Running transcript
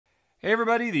Hey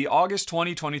everybody, the August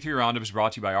 2023 Roundup is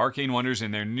brought to you by Arcane Wonders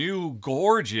and their new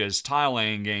gorgeous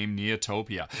tile-laying game,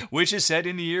 Neotopia, which is set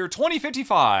in the year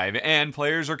 2055, and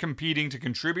players are competing to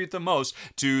contribute the most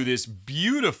to this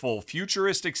beautiful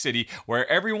futuristic city where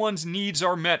everyone's needs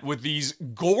are met with these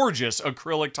gorgeous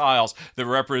acrylic tiles that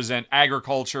represent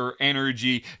agriculture,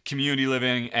 energy, community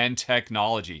living, and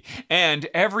technology. And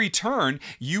every turn,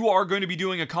 you are going to be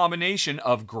doing a combination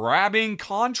of grabbing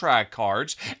contract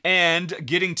cards and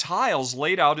getting tiles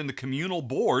laid out in the communal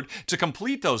board to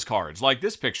complete those cards, like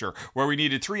this picture where we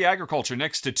needed 3 agriculture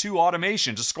next to 2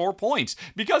 automation to score points,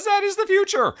 because that is the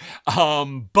future.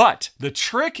 But the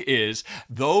trick is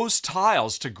those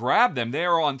tiles, to grab them, they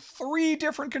are on 3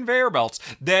 different conveyor belts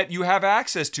that you have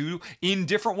access to in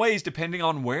different ways depending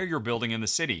on where you're building in the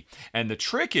city. And the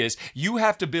trick is you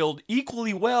have to build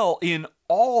equally well in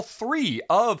all 3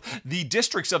 of the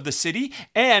districts of the city,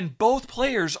 and both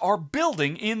players are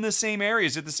building in the same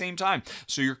areas at the same time.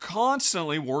 So you're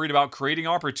constantly worried about creating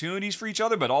opportunities for each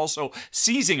other, but also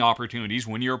seizing opportunities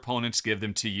when your opponents give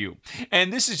them to you.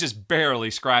 And this is just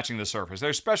barely scratching the surface.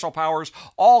 There's special powers,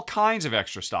 all kinds of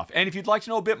extra stuff. And if you'd like to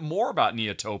know a bit more about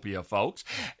Neotopia, folks,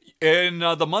 in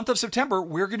the month of September,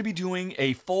 we're going to be doing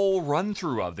a full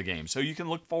run-through of the game, so you can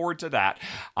look forward to that.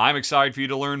 I'm excited for you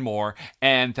to learn more,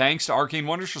 and thanks to Arcane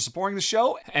Wonders for supporting the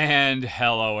show. And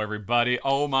hello, everybody.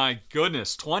 Oh my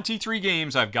goodness, 23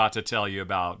 games I've got to tell you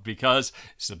about, because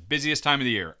it's the busiest time of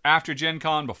the year. After Gen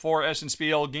Con, before Essen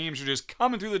Spiel, games are just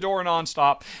coming through the door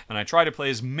nonstop, and I try to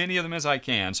play as many of them as I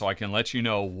can so I can let you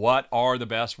know what are the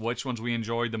best, which ones we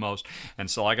enjoyed the most. And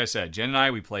so, like I said, Jen and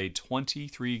I, we played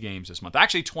 23 games this month.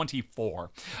 Actually, 24.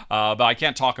 But I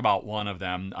can't talk about one of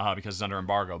them because it's under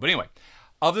embargo. But anyway,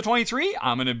 of the 23,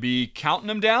 I'm going to be counting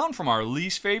them down from our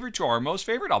least favorite to our most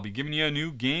favorite. I'll be giving you a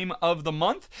new game of the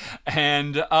month.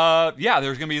 And yeah,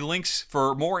 there's going to be links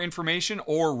for more information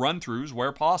or run-throughs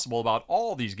where possible about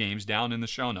all these games down in the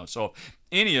show notes. So if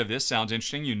any of this sounds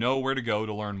interesting, you know where to go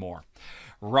to learn more.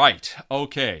 Right,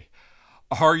 okay.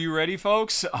 Are you ready,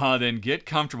 folks? Then get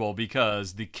comfortable,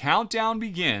 because the countdown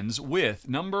begins with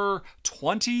number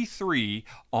 23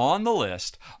 on the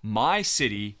list, My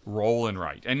City Roll and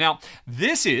Write. And now,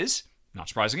 this is, not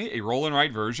surprisingly, a roll and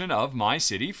write version of My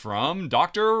City from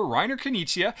Dr. Reiner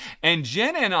Knizia. And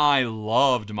Jen and I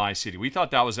loved My City. We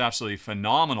thought that was absolutely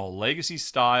phenomenal. Legacy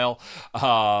style,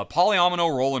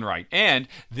 polyomino roll and write. And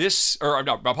this, or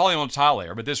not polyomino tile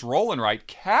layer, but this roll and write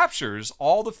captures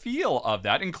all the feel of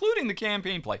that, including the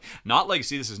campaign play. Not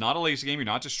Legacy. This is not a Legacy game. You're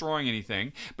not destroying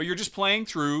anything, but you're just playing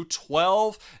through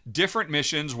 12 different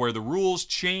missions where the rules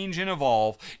change and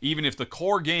evolve, even if the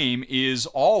core game is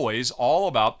always all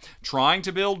about trying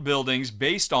to build buildings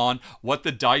based on what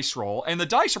the dice roll. And the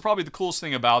dice are probably the coolest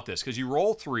thing about this, because you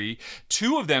roll 3,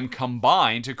 2 of them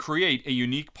combine to create a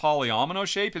unique polyomino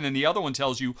shape, and then the other one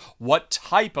tells you what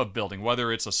type of building,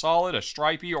 whether it's a solid, a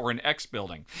stripy, or an X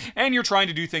building. And you're trying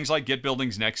to do things like get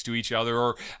buildings next to each other,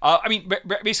 or,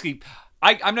 basically,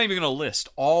 I'm not even going to list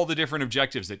all the different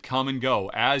objectives that come and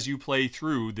go as you play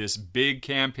through this big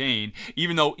campaign,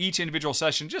 even though each individual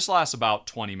session just lasts about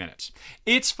 20 minutes.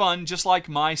 It's fun, just like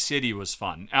My City was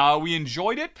fun. We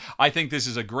enjoyed it. I think this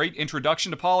is a great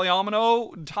introduction to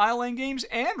polyomino tile-laying games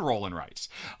and roll and writes.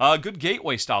 A good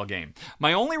gateway style game.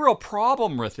 My only real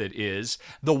problem with it is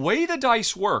the way the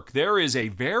dice work. There is a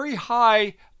very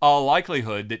high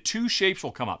likelihood that 2 shapes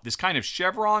will come up. This kind of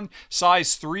chevron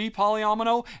size 3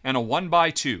 polyomino and a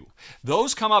 1x2.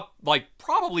 Those come up like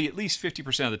probably at least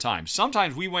 50% of the time.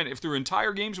 Sometimes we went through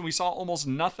entire games and we saw almost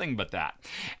nothing but that.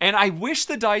 And I wish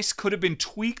the dice could have been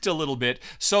tweaked a little bit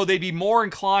so they'd be more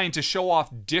inclined to show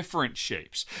off different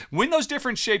shapes. When those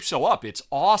different shapes show up, it's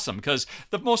awesome, because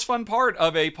the most fun part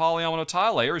of a polyomino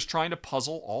tile layer is trying to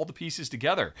puzzle all the pieces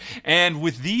together. And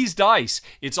with these dice,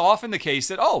 it's often the case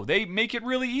that, oh, they make it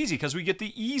really easy because we get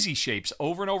the easy shapes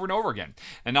over and over and over again.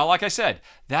 And now, like I said,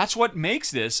 that's what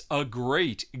makes this a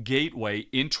great gateway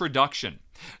introduction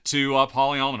to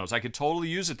polyominoes. I could totally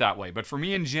use it that way. But for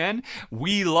me and Jen,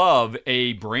 we love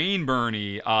a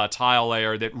brain-burny tile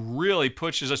layer that really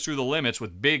pushes us through the limits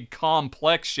with big,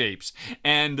 complex shapes.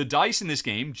 And the dice in this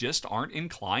game just aren't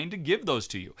inclined to give those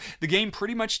to you. The game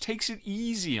pretty much takes it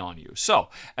easy on you. So,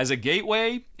 as a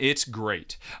gateway, it's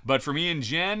great. But for me and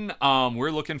Jen, we're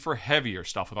looking for heavier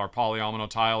stuff with our polyomino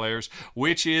tile layers,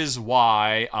 which is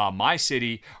why My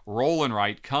City Roll and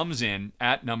Write comes in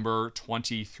at number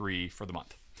 23 for the month.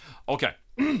 Okay,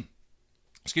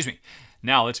 excuse me.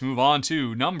 Now let's move on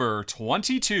to number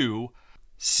 22,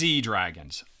 Sea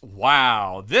Dragons.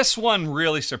 Wow, this one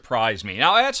really surprised me.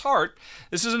 Now, at its heart,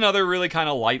 this is another really kind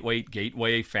of lightweight,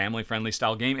 gateway, family-friendly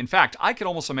style game. In fact, I could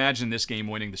almost imagine this game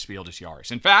winning the Spiel des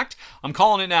Jahres. In fact, I'm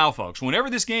calling it now, folks. Whenever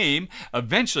this game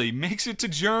eventually makes it to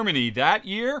Germany that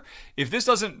year, if this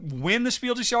doesn't win the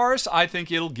Spiel des Jahres, I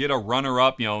think it'll get a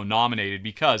runner-up, nominated,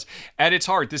 because at its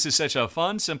heart, this is such a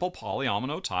fun, simple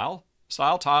polyomino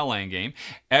style tile laying game.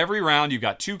 Every round you've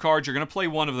got 2 cards. You're going to play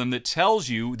one of them that tells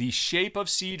you the shape of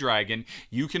sea dragon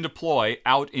you can deploy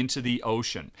out into the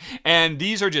ocean. And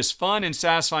these are just fun and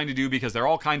satisfying to do because they're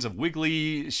all kinds of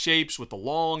wiggly shapes with the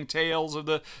long tails of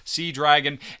the sea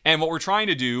dragon. And what we're trying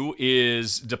to do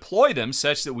is deploy them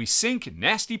such that we sink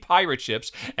nasty pirate ships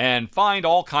and find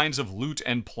all kinds of loot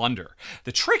and plunder.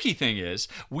 The tricky thing is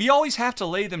we always have to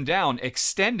lay them down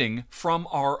extending from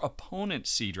our opponent's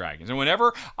sea dragons. And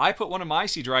whenever I put one of my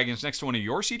sea dragons next to one of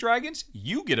your sea dragons,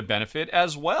 you get a benefit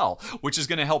as well, which is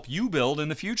going to help you build in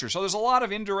the future. So there's a lot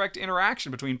of indirect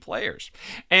interaction between players,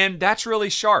 and that's really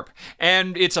sharp.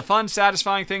 And it's a fun,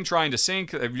 satisfying thing trying to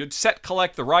sink,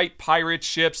 collect the right pirate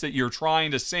ships that you're trying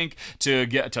to sink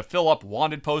to fill up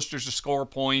wanted posters to score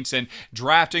points, and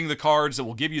drafting the cards that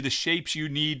will give you the shapes you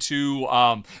need to,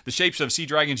 the shapes of sea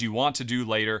dragons you want to do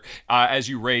later as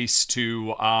you race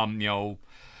to,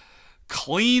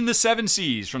 clean the 7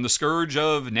 seas from the scourge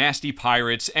of nasty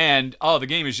pirates. And the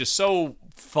game is just so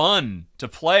fun to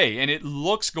play, and it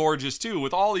looks gorgeous too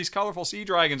with all these colorful sea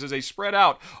dragons as they spread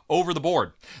out over the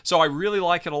board. So I really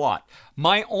like it a lot.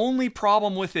 My only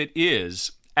problem with it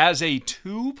is, as a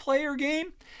 2-player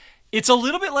game, it's a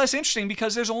little bit less interesting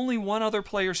because there's only one other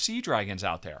player sea dragons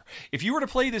out there. If you were to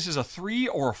play this as a 3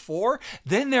 or a 4,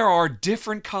 then there are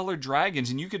different colored dragons,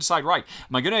 and you could decide, right,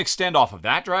 am I going to extend off of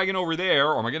that dragon over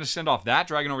there, or am I going to extend off that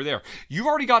dragon over there? You've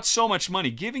already got so much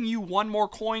money. Giving you one more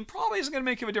coin probably isn't going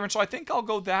to make a difference, so I think I'll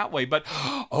go that way. But,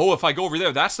 if I go over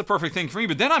there, that's the perfect thing for me.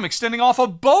 But then I'm extending off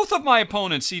of both of my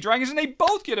opponent's sea dragons, and they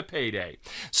both get a payday.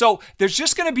 So there's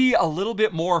just going to be a little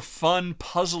bit more fun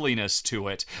puzzliness to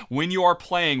it when you are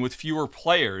playing with fewer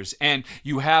players, and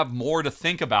you have more to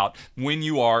think about when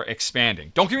you are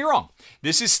expanding. Don't get me wrong,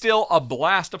 this is still a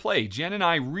blast to play. Jen and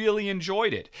I really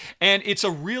enjoyed it, and it's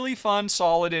a really fun,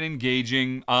 solid, and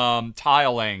engaging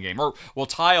tile laying game, or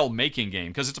tile making game,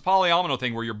 because it's a polyomino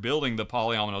thing where you're building the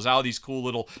polyominoes out of these cool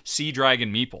little sea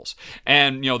dragon meeples.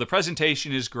 And the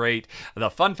presentation is great,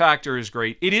 the fun factor is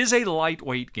great. It is a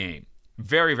lightweight game.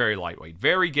 Very, very lightweight.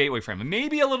 Very gateway friendly.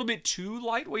 Maybe a little bit too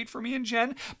lightweight for me and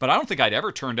Jen, but I don't think I'd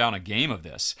ever turn down a game of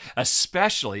this,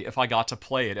 especially if I got to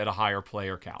play it at a higher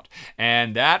player count.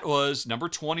 And that was number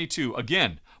 22.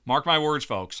 Again, mark my words,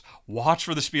 folks. Watch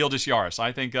for the Spiel des Jahres.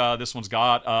 I think this one's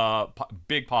got a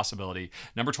big possibility.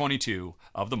 Number 22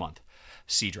 of the month,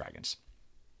 Sea Dragons.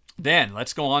 Then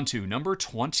let's go on to number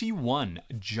 21,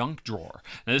 Junk Drawer.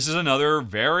 Now, this is another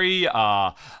very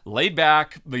laid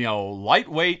back,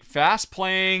 lightweight, fast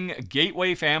playing,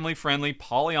 gateway family friendly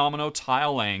polyomino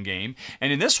tile laying game.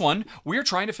 And in this one, we're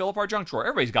trying to fill up our junk drawer.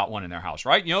 Everybody's got one in their house,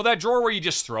 right? That drawer where you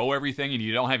just throw everything and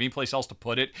you don't have any place else to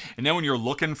put it. And then when you're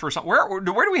looking for something, where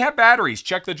do we have batteries?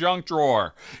 Check the junk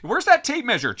drawer. Where's that tape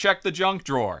measure? Check the junk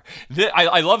drawer.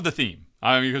 I love the theme.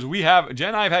 Because Jen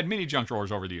and I have had many junk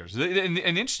drawers over the years. And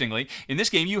interestingly, in this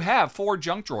game, you have 4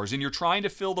 junk drawers, and you're trying to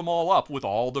fill them all up with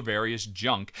all the various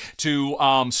junk to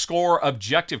score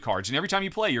objective cards. And every time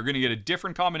you play, you're going to get a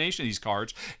different combination of these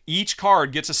cards. Each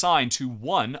card gets assigned to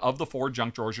one of the 4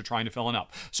 junk drawers you're trying to fill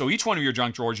up. So each one of your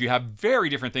junk drawers, you have very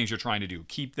different things you're trying to do.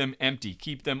 Keep them empty,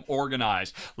 keep them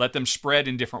organized, let them spread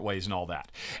in different ways and all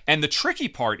that. And the tricky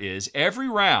part is, every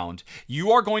round,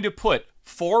 you are going to put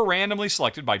 4 randomly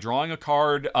selected by drawing a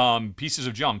card, pieces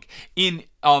of junk, in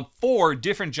 4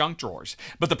 different junk drawers.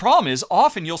 But the problem is,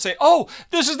 often you'll say, oh,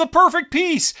 this is the perfect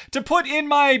piece to put in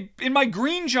my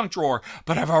green junk drawer,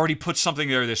 but I've already put something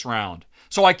there this round.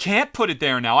 So I can't put it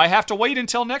there now. I have to wait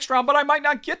until next round, but I might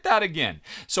not get that again.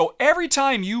 So every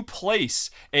time you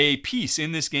place a piece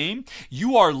in this game,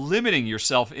 you are limiting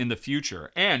yourself in the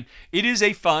future. And it is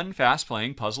a fun,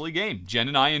 fast-playing, puzzly game. Jen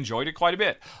and I enjoyed it quite a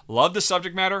bit. Loved the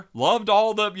subject matter. Loved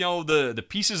all the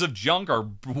pieces of junk are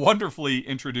wonderfully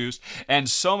introduced, and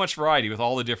so much variety with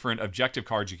all the different objective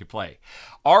cards you could play.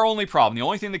 Our only problem, the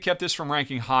only thing that kept this from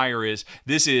ranking higher, is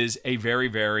this is a very,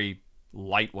 very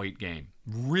lightweight game.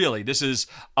 Really, this is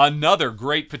another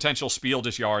great potential Spiel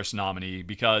des Jahres nominee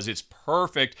because it's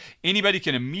perfect. Anybody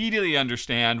can immediately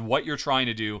understand what you're trying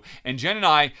to do. And Jen and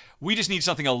I, we just need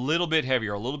something a little bit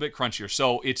heavier, a little bit crunchier.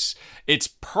 So it's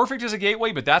perfect as a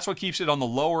gateway, but that's what keeps it on the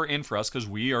lower end for us because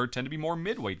we tend to be more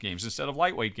midweight games instead of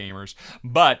lightweight gamers.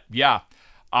 But yeah,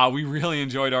 we really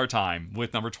enjoyed our time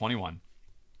with number 21.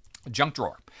 Junk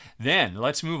drawer. Then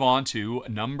let's move on to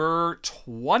number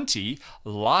 20,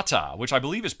 lata, which I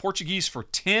believe is Portuguese for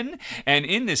tin. And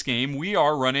in this game, we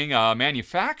are running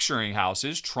manufacturing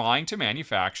houses trying to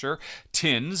manufacture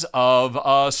tins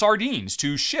of sardines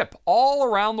to ship all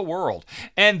around the world.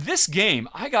 And this game,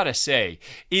 I gotta say,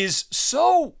 is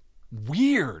so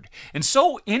weird and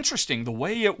so interesting the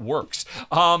way it works,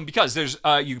 because there's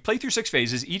you play through 6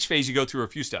 phases. Each phase you go through a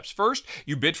few steps. First,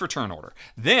 you bid for turn order.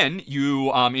 Then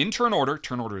you in turn order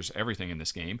is everything in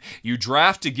this game, you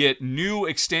draft to get new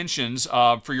extensions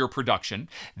for your production.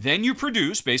 Then you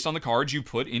produce based on the cards you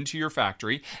put into your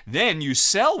factory. Then you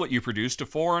sell what you produce to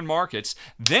foreign markets.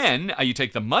 Then you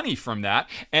take the money from that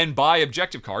and buy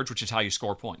objective cards, which is how you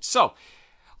score points. So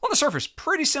on the surface,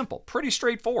 pretty simple, pretty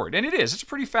straightforward. And it is. It's a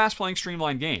pretty fast-playing,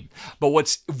 streamlined game. But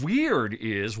what's weird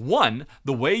is, one,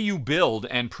 the way you build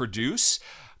and produce.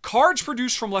 Cards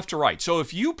produce from left to right. So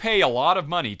if you pay a lot of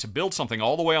money to build something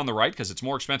all the way on the right, because it's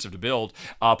more expensive to build,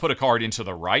 put a card into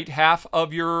the right half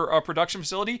of your production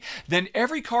facility, then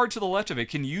every card to the left of it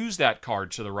can use that card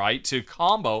to the right to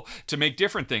combo to make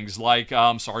different things like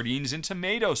sardines and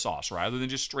tomato sauce rather than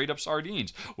just straight up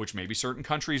sardines, which maybe certain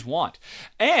countries want.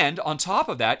 And on top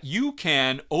of that, you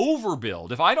can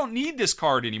overbuild. If I don't need this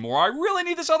card anymore, I really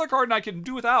need this other card and I can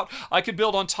do without, I could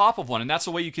build on top of one. And that's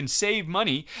the way you can save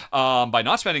money by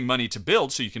not spending money to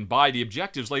build so you can buy the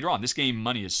objectives later on. This game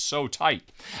money is so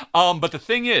tight. But the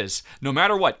thing is, no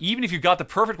matter what, even if you've got the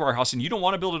perfect warehouse and you don't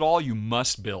want to build it all, you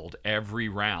must build every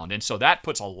round. And so that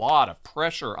puts a lot of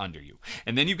pressure under you.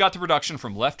 And then you've got the production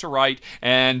from left to right,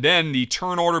 and then the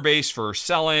turn order base for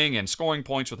selling and scoring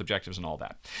points with objectives and all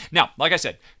that. Now, like I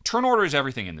said, turn order is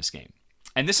everything in this game.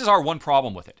 And this is our one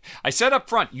problem with it. I said up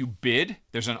front, you bid,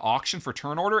 there's an auction for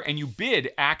turn order, and you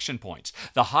bid action points.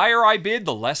 The higher I bid,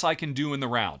 the less I can do in the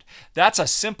round. That's a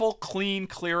simple, clean,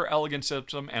 clear, elegant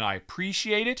system, and I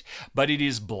appreciate it, but it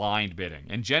is blind bidding.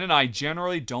 And Jen and I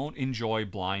generally don't enjoy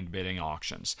blind bidding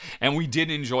auctions. And we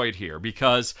did enjoy it here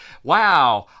because,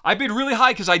 wow, I bid really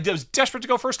high because I was desperate to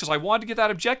go first because I wanted to get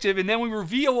that objective, and then we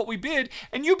reveal what we bid,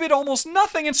 and you bid almost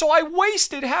nothing, and so I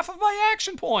wasted half of my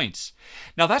action points.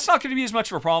 Now, that's not going to be as much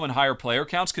of a problem in higher player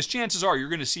counts because chances are you're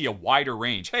going to see a wider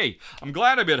range. Hey, I'm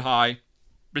glad I bid high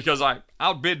because I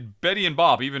outbid Betty and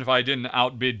Bob even if I didn't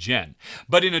outbid Jen.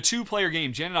 But in a 2-player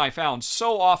game, Jen and I found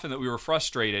so often that we were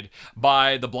frustrated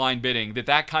by the blind bidding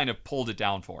that kind of pulled it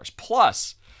down for us.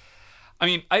 Plus, I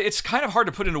mean, it's kind of hard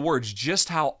to put into words just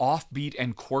how offbeat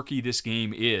and quirky this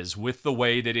game is with the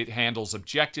way that it handles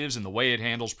objectives and the way it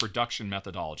handles production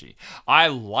methodology. I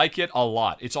like it a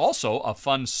lot. It's also a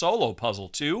fun solo puzzle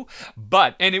too,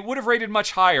 and it would have rated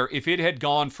much higher if it had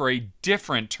gone for a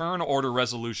different turn order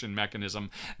resolution mechanism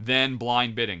than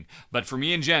blind bidding. But for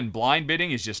me and Jen, blind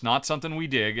bidding is just not something we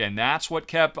dig, and that's what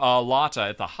kept Lata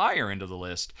at the higher end of the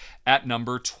list at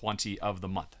number 20 of the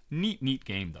month. Neat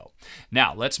game, though.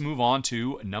 Now, let's move on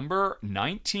to number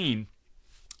 19,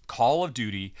 Call of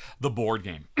Duty, the board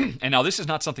game. And now this is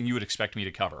not something you would expect me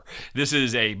to cover. This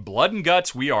is a blood and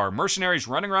guts. We are mercenaries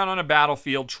running around on a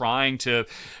battlefield trying to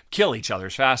kill each other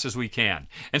as fast as we can.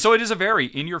 And so it is a very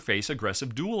in-your-face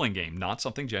aggressive dueling game, not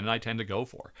something Jen and I tend to go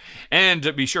for. And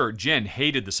to be sure, Jen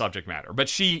hated the subject matter, but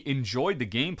she enjoyed the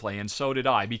gameplay, and so did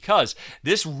I, because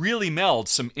this really melds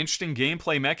some interesting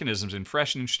gameplay mechanisms in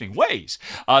fresh and interesting ways.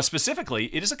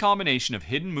 Specifically, it is a combination of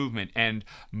hidden movement and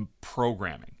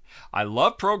programming. I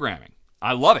love programming.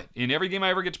 I love it in every game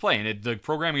I ever get to play, and the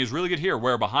programming is really good here,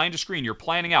 where behind a screen you're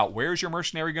planning out where's your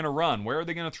mercenary going to run, where are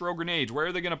they going to throw grenades, where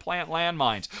are they going to plant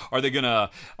landmines, are they going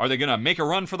to make a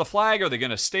run for the flag, are they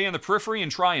going to stay in the periphery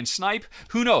and try and snipe?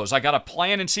 Who knows? I got a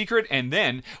plan in secret, and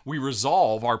then we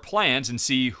resolve our plans and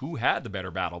see who had the better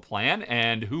battle plan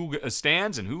and who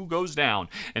stands and who goes down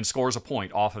and scores a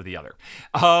point off of the other.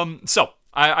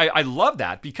 I love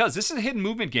that because this is a hidden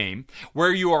movement game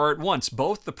where you are at once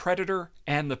both the predator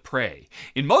and the prey.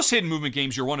 In most hidden movement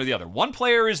games, you're one or the other. One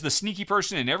player is the sneaky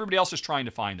person and everybody else is trying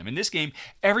to find them. In this game,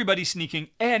 everybody's sneaking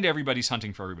and everybody's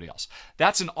hunting for everybody else.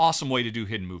 That's an awesome way to do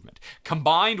hidden movement.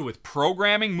 Combined with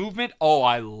programming movement, oh,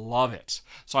 I love it.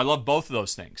 So I love both of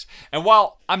those things. And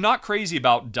while I'm not crazy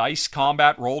about dice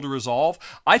combat roll to resolve,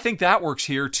 I think that works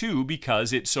here too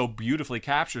because it so beautifully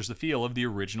captures the feel of the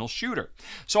original shooter.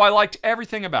 So I liked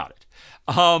everything about it.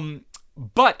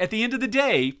 But at the end of the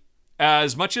day,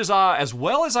 as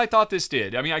well as I thought this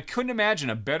did, I mean, I couldn't imagine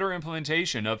a better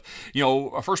implementation of,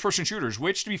 first-person shooters,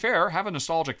 which, to be fair, have a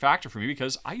nostalgic factor for me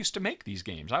because I used to make these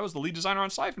games. I was the lead designer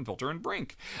on Siphon Filter and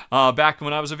Brink back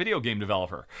when I was a video game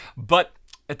developer. But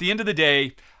at the end of the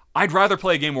day, I'd rather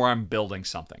play a game where I'm building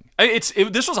something.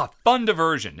 This was a fun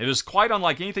diversion. It was quite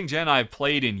unlike anything Jen and I have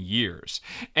played in years.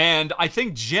 And I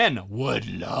think Jen would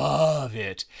love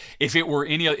it if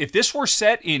this were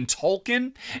set in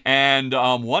Tolkien and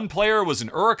one player was an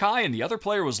Uruk-hai and the other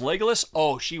player was Legolas.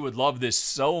 Oh, she would love this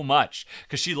so much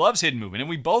because she loves hidden movement and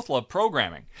we both love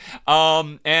programming.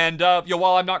 While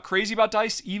I'm not crazy about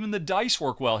dice, even the dice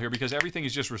work well here because everything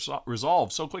is just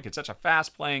resolved so quick. It's such a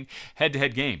fast-playing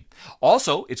head-to-head game.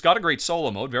 Also, it's got a great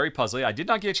solo mode, very puzzly. I did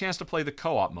not get a chance to play the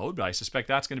co-op mode, but I suspect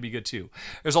that's going to be good too.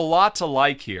 There's a lot to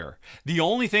like here. The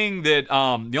only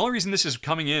reason this is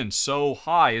coming in so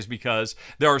high is because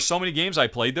there are so many games I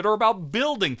played that are about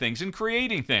building things and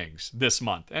creating things this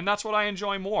month, and that's what I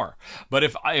enjoy more. But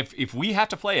if we have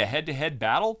to play a head-to-head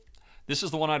battle, this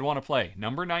is the one I'd want to play.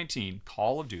 Number 19,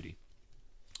 Call of Duty.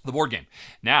 The board game.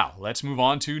 Now, let's move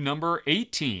on to number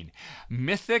 18,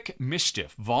 Mythic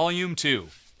Mischief, Volume 2.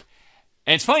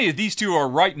 And it's funny that these two are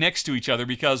right next to each other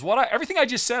because everything I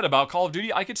just said about Call of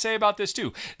Duty, I could say about this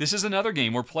too. This is another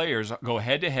game where players go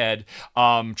head-to-head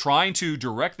trying to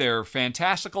direct their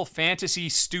fantastical fantasy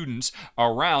students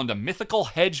around a mythical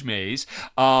hedge maze,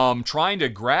 trying to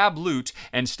grab loot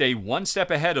and stay one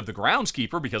step ahead of the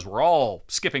groundskeeper because we're all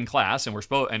skipping class and we're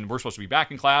supposed to be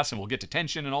back in class and we'll get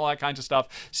detention and all that kinds of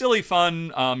stuff. Silly,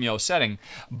 fun, setting.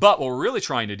 But what we're really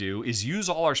trying to do is use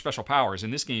all our special powers. In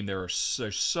this game, there's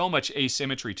so much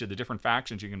asymmetry to the different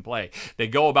factions you can play. They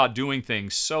go about doing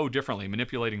things so differently,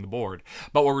 manipulating the board.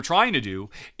 But what we're trying to do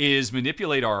is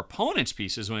manipulate our opponent's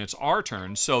pieces when it's our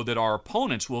turn so that our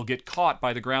opponents will get caught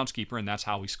by the groundskeeper, and that's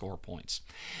how we score points.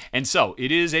 And so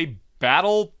it is a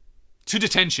battle to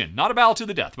detention. Not a battle to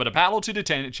the death, but a battle to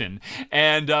detention.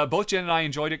 And both Jen and I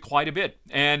enjoyed it quite a bit.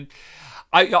 And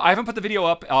I haven't put the video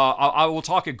up. I will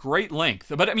talk at great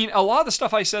length. But I mean, a lot of the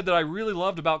stuff I said that I really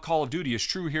loved about Call of Duty is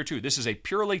true here too. This is a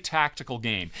purely tactical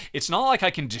game. It's not like I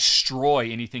can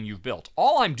destroy anything you've built.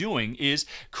 All I'm doing is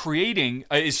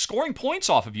scoring points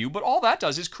off of you, but all that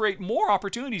does is create more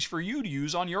opportunities for you to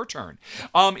use on your turn.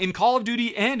 In Call of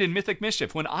Duty and in Mythic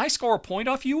Mischief, when I score a point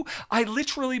off you, I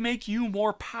literally make you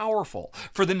more powerful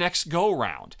for the next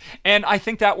go-round. And I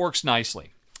think that works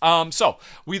nicely. So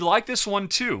we like this one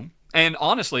too. And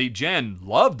honestly, Jen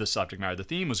loved the subject matter. The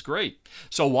theme was great.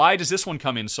 So why does this one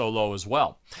come in so low as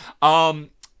well?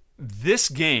 This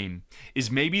game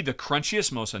is maybe the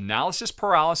crunchiest, most analysis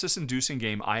paralysis inducing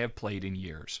game I have played in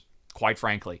years. Quite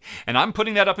frankly. And I'm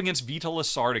putting that up against Vita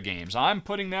Lasarda games. I'm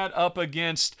putting that up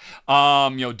against,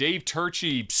 Dave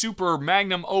Turczi, super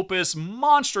magnum opus,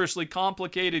 monstrously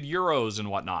complicated Euros and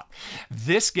whatnot.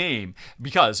 This game,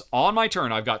 because on my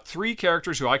turn, I've got 3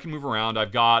 characters who I can move around.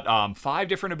 I've got 5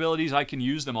 different abilities I can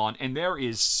use them on, and there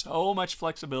is so much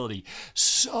flexibility,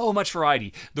 so much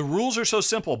variety. The rules are so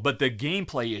simple, but the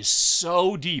gameplay is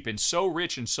so deep and so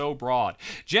rich and so broad.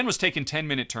 Jen was taking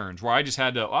 10-minute turns where I just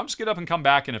had to, I'll just get up and come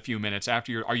back in a few minutes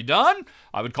after are you done?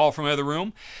 I would call from the other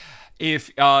room.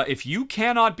 If you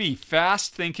cannot be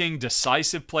fast-thinking,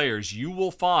 decisive players, you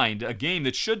will find a game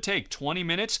that should take 20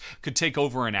 minutes could take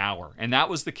over an hour, and that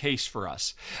was the case for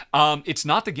us. It's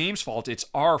not the game's fault, it's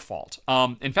our fault.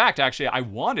 In fact, actually, I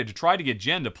wanted to try to get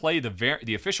Jen to play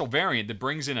the official variant that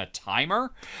brings in a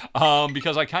timer,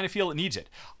 because I kind of feel it needs it.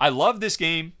 I love this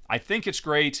game. I think it's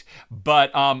great,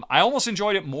 but I almost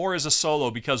enjoyed it more as a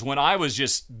solo because when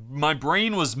my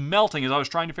brain was melting as I was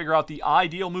trying to figure out the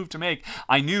ideal move to make,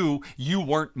 I knew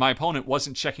my opponent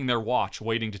wasn't checking their watch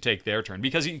waiting to take their turn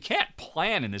because you can't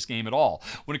plan in this game at all.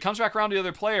 When it comes back around to the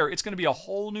other player, it's going to be a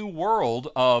whole new world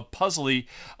of puzzly.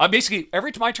 Basically,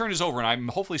 every time my turn is over and I'm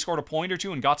hopefully scored a point or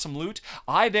two and got some loot,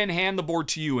 I then hand the board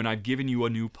to you and I've given you a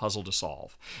new puzzle to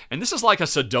solve. And this is like a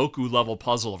Sudoku level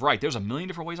puzzle of, right, there's a million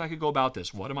different ways I could go about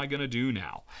this. What am I going to do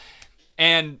now?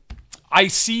 And I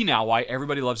see now why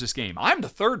everybody loves this game. I'm the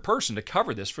 3rd person to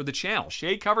cover this for the channel.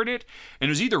 Shay covered it, and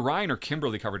it was either Ryan or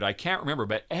Kimberly covered it. I can't remember,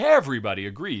 but everybody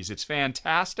agrees it's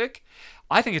fantastic.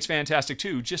 I think it's fantastic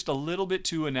too, just a little bit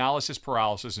too analysis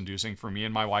paralysis inducing for me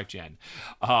and my wife Jen.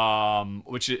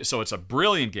 So it's a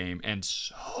brilliant game and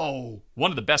so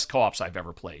one of the best co-ops I've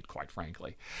ever played, quite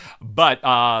frankly. But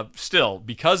still,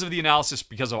 because of the analysis,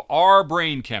 because of our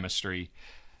brain chemistry,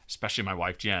 especially my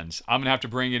wife Jen's, I'm going to have to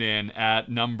bring it in at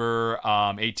number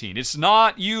 18. It's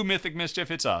not you, Mythic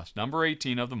Mischief, it's us. Number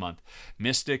 18 of the month,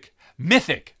 Mythic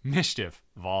Mischief,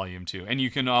 Volume 2. And you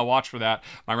can watch for that.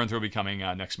 My run-through will be coming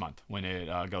next month when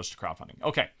it goes to crowdfunding.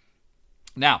 Okay,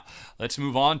 now let's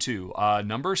move on to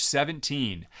number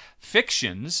 17,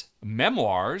 Fictions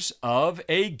Memoirs of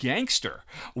a Gangster,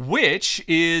 which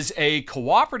is a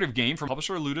cooperative game from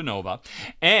publisher Ludonova.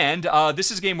 And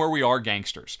this is a game where we are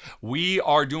gangsters. We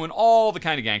are doing all the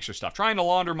kind of gangster stuff, trying to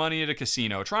launder money at a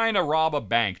casino, trying to rob a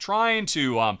bank, trying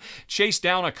to chase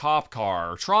down a cop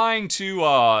car, trying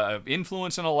to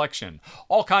influence an election,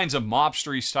 all kinds of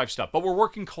mobstery type stuff. But we're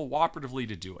working cooperatively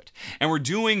to do it. And we're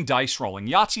doing dice rolling,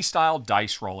 Yahtzee-style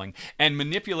dice rolling, and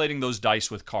manipulating those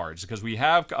dice with cards, because we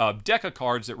have a deck of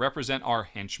cards that represent our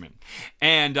henchmen.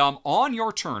 And on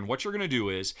your turn, what you're going to do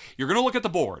is you're going to look at the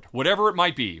board, whatever it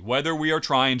might be, whether we are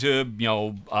trying to,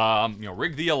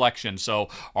 rig the election so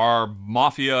our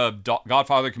mafia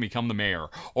godfather can become the mayor,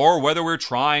 or whether we're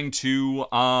trying to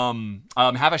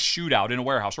have a shootout in a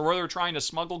warehouse, or whether we're trying to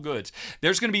smuggle goods.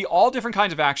 There's going to be all different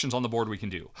kinds of actions on the board we can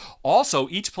do. Also,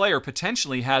 each player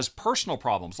potentially has personal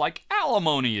problems, like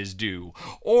alimony is due,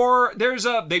 or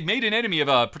they've made an enemy of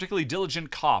a particularly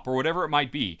diligent cop, or whatever it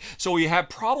might be. So we have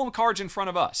problem cards in front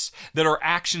of us that are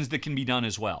actions that can be done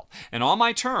as well. And on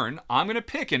my turn, I'm going to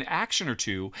pick an action or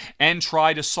two and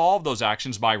try to solve those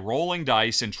actions by rolling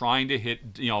dice and trying to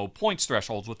hit, points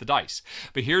thresholds with the dice.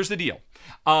 But here's the deal.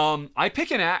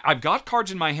 I've got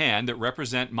cards in my hand that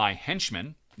represent my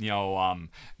henchmen.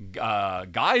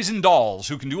 Guys and dolls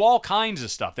who can do all kinds of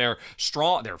stuff. They're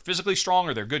strong, they're physically strong,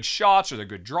 or they're good shots, or they're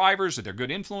good drivers, or they're good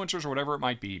influencers, or whatever it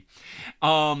might be.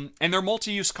 And they're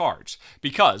multi-use cards,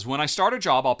 because when I start a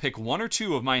job, I'll pick one or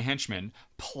two of my henchmen,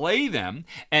 play them,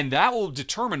 and that will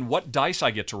determine what dice I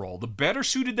get to roll. The better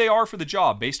suited they are for the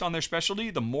job based on their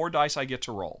specialty, the more dice I get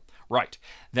to roll. Right.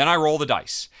 Then I roll the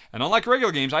dice. And unlike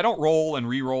regular games, I don't roll and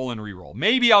re-roll and re-roll.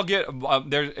 Maybe I'll get,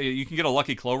 you can get a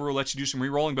lucky clover who lets you do some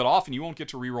re-rolling, but often you won't get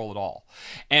to re-roll at all.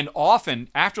 And often,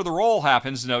 after the roll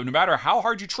happens, no matter how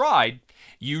hard you tried,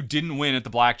 you didn't win at the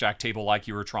blackjack table like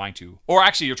you were trying to. Or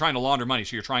actually, you're trying to launder money,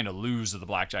 so you're trying to lose at the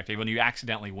blackjack table, and you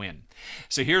accidentally win.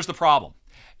 So here's the problem.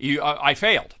 I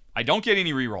failed. I don't get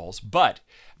any re-rolls, but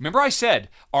remember I said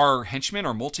our henchmen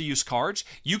are multi-use cards?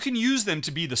 You can use them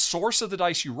to be the source of the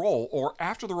dice you roll, or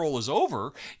after the roll is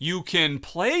over, you can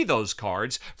play those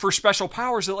cards for special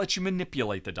powers that let you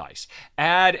manipulate the dice.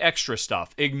 Add extra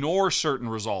stuff, ignore certain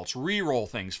results, re-roll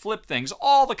things, flip things,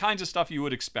 all the kinds of stuff you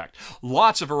would expect.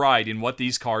 Lots of variety in what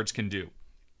these cards can do.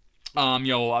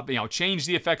 Change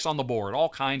the effects on the board, all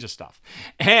kinds of stuff.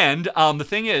 And the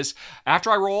thing is, after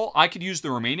I roll, I could use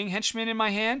the remaining henchmen in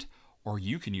my hand, or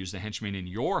you can use the henchmen in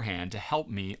your hand to help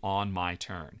me on my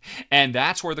turn. And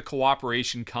that's where the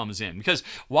cooperation comes in. Because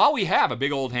while we have a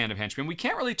big old hand of henchmen, we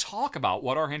can't really talk about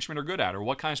what our henchmen are good at or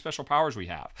what kind of special powers we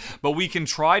have. But we can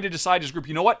try to decide as a group,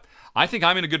 you know what? I think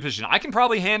I'm in a good position. I can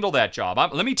probably handle that job.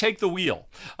 Let me take the wheel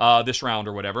this round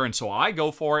or whatever. And so I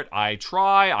go for it. I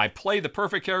try. I play the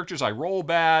perfect characters. I roll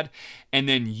bad. And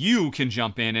then you can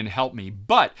jump in and help me.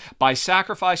 But by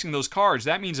sacrificing those cards,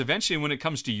 that means eventually when it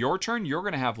comes to your turn, you're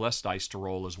going to have less dice to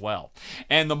roll as well.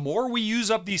 And the more we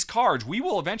use up these cards, we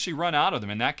will eventually run out of them,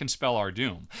 and that can spell our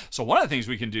doom. So one of the things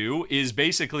we can do is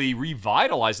basically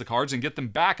revitalize the cards and get them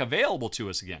back available to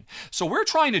us again. So we're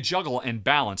trying to juggle and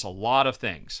balance a lot of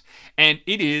things. And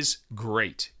it is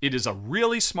great. It is a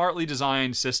really smartly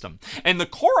designed system. And the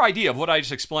core idea of what I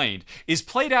just explained is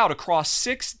played out across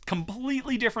 6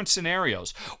 completely different scenarios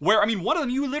where, one of them,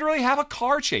 you literally have a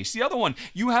car chase. The other one,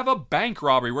 you have a bank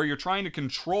robbery where you're trying to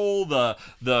control the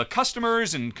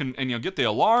customers and get the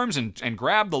alarms and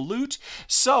grab the loot.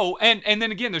 So, and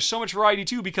then again, there's so much variety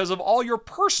too because of all your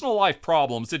personal life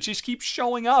problems that just keep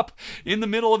showing up in the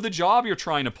middle of the job you're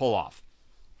trying to pull off.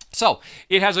 So,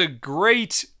 it has a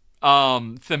great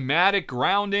thematic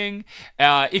grounding.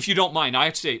 If you don't mind, I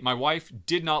have to say, my wife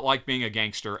did not like being a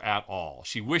gangster at all.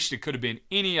 She wished it could have been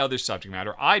any other subject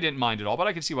matter. I didn't mind at all, but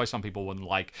I could see why some people wouldn't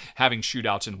like having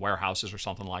shootouts in warehouses or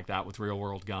something like that with real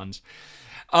world guns.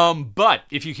 But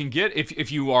if you can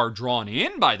if you are drawn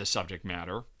in by the subject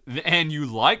matter, and you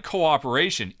like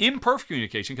cooperation, imperfect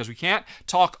communication, because we can't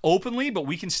talk openly, but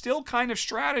we can still kind of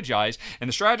strategize, and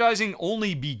the strategizing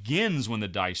only begins when the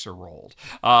dice are rolled.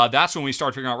 That's when we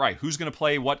start figuring out, right, who's going to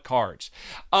play what cards.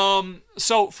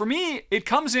 So for me, it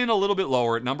comes in a little bit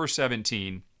lower at number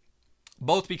 17.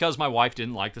 Both because my wife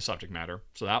didn't like the subject matter,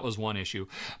 so that was one issue,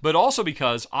 but also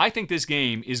because I think this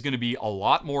game is going to be a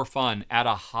lot more fun at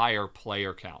a higher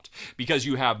player count, because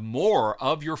you have more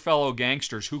of your fellow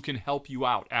gangsters who can help you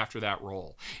out after that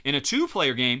roll. In a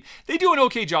 2-player game, they do an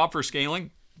okay job for scaling.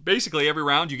 Basically, every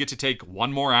round you get to take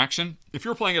one more action. If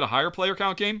you're playing at a higher player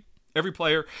count game, every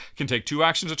player can take 2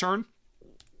 actions a turn,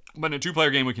 but in a 2-player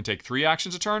game, we can take 3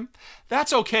 actions a turn.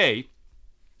 That's okay.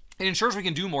 It ensures we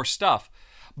can do more stuff.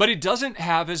 but it doesn't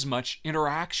have as much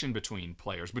interaction between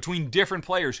different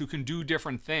players who can do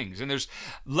different things. And there's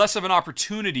less of an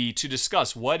opportunity to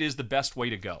discuss what is the best way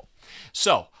to go.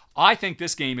 So I think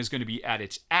this game is going to be at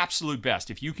its absolute best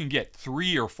if you can get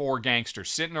 3 or 4 gangsters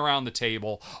sitting around the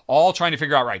table, all trying to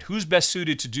figure out, right, who's best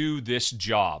suited to do this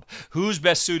job? Who's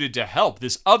best suited to help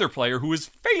this other player who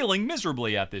is failing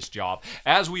miserably at this job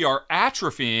as we are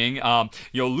atrophying,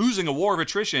 losing a war of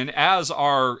attrition as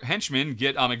our henchmen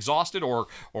get exhausted or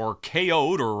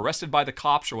KO'd or arrested by the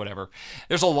cops or whatever.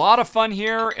 There's a lot of fun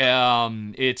here.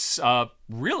 It's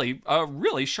really a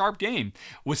really sharp game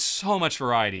with so much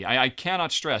variety. I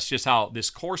cannot stress just how this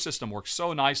core system works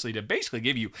so nicely to basically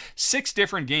give you 6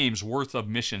 different games worth of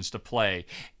missions to play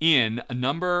in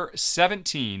number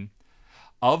 17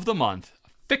 of the month,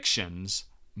 Fiction's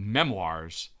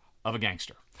Memoirs of a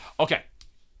Gangster. Okay.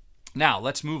 Now,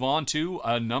 let's move on to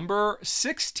number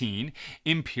 16,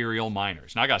 Imperial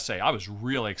Miners. Now, I gotta say, I was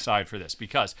really excited for this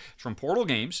because it's from Portal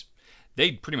Games.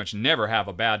 They pretty much never have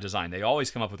a bad design. They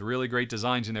always come up with really great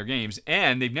designs in their games,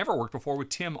 and they've never worked before with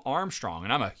Tim Armstrong.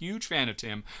 And I'm a huge fan of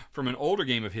Tim from an older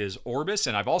game of his, Orbis,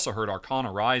 and I've also heard Arcana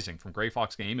Rising from Gray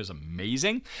Fox Game is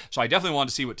amazing. So I definitely wanted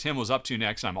to see what Tim was up to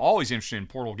next. I'm always interested in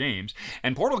Portal Games.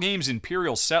 And Portal Games'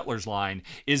 Imperial Settlers line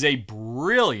is a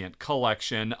brilliant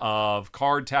collection of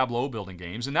card tableau building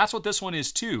games, and that's what this one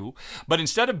is too. But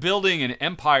instead of building an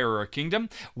empire or a kingdom,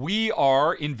 we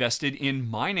are invested in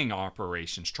mining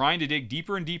operations, trying to dig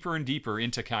deeper and deeper and deeper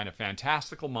into kind of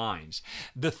fantastical mines.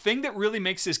 The thing that really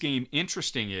makes this game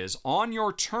interesting is on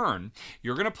your turn,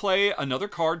 you're going to play another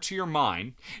card to your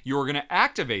mine, you're going to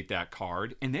activate that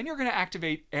card, and then you're going to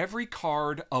activate every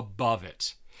card above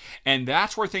it. And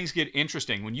that's where things get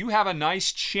interesting. When you have a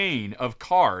nice chain of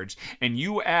cards and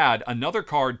you add another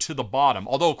card to the bottom,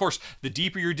 although, of course, the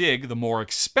deeper you dig, the more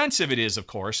expensive it is, of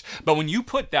course. But when you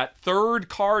put that third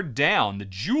card down, the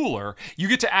jeweler, you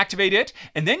get to activate it,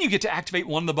 and then you get to activate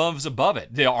one of the buffs above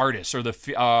it, the artist or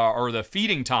the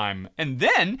feeding time. And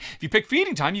then, if you pick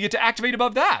feeding time, you get to activate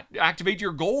above that. Activate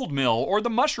your gold mill or the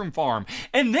mushroom farm.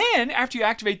 And then, after you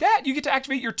activate that, you get to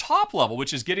activate your top level,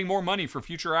 which is getting more money for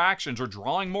future actions or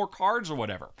drawing more cards or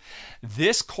whatever.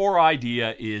 This core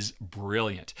idea is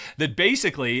brilliant. That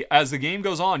basically, as the game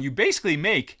goes on, you basically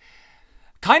make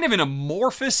kind of an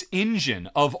amorphous engine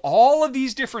of all of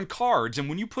these different cards, and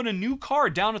when you put a new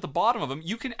card down at the bottom of them,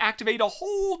 you can activate a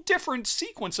whole different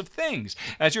sequence of things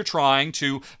as you're trying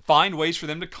to find ways for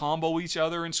them to combo each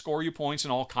other and score you points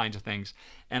and all kinds of things,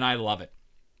 and I love it.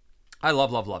 I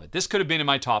love, love, love it. This could have been in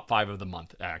my top 5 of the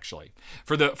month, actually.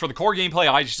 For the core gameplay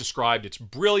I just described, it's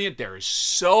brilliant. There is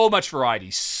so much variety,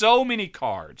 so many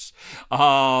cards,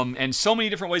 and so many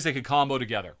different ways they could combo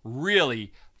together.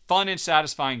 Really fun and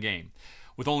satisfying game,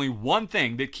 with only one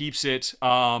thing that keeps it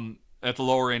at the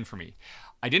lower end for me.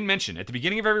 I didn't mention, at the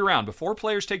beginning of every round, before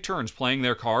players take turns playing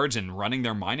their cards and running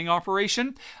their mining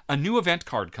operation, a new event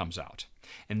card comes out.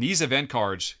 And these event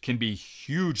cards can be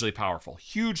hugely powerful,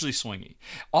 hugely swingy.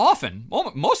 Often,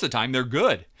 most of the time, they're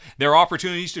good. There are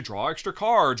opportunities to draw extra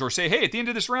cards or say, hey, at the end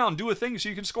of this round, do a thing so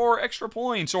you can score extra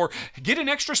points or get an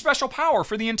extra special power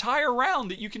for the entire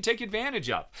round that you can take advantage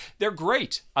of. They're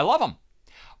great. I love them.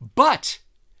 But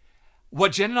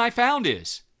what Jen and I found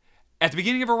is, at the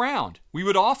beginning of a round, we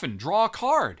would often draw a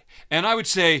card, and I would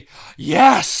say,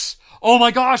 yes! Oh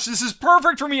my gosh, this is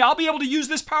perfect for me. I'll be able to use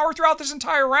this power throughout this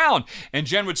entire round. And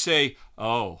Jen would say,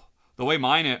 oh, the way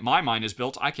my mind is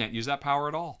built, I can't use that power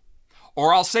at all.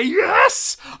 Or I'll say,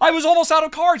 yes, I was almost out of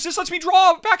cards. This lets me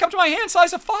draw back up to my hand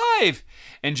size of 5.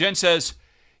 And Jen says,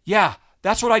 yeah,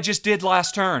 that's what I just did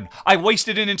last turn. I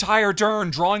wasted an entire turn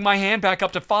drawing my hand back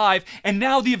up to 5, and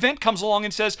now the event comes along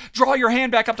and says, draw your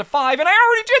hand back up to 5, and I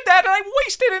already did that, and I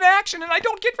wasted an action, and I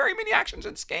don't get very many actions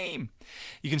in this game.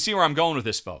 You can see where I'm going with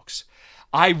this, folks.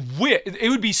 It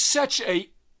would be such a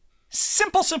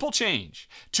simple change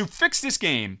to fix this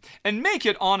game and make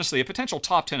it, honestly, a potential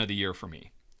top 10 of the year for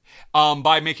me.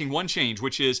 By making one change,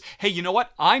 which is, hey, you know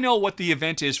what? I know what the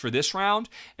event is for this round,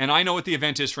 and I know what the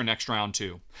event is for next round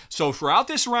too. So throughout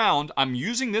this round, I'm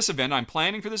using this event, I'm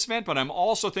planning for this event, but I'm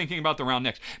also thinking about the round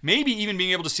next. Maybe even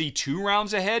being able to see 2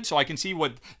 rounds ahead so I can see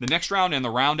what the next round and the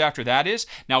round after that is.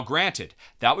 Now, granted,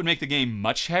 that would make the game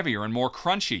much heavier and more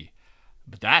crunchy.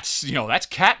 But that's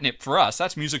catnip for us.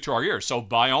 That's music to our ears. So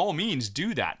by all means,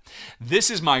 do that.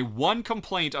 This is my one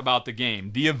complaint about the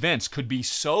game. The events could be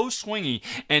so swingy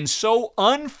and so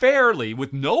unfairly,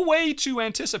 with no way to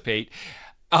anticipate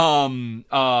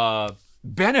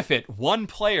benefit one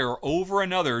player over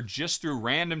another just through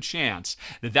random chance,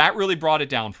 that really brought it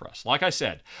down for us. Like I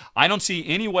said, I don't see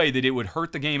any way that it would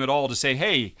hurt the game at all to say,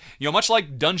 hey, much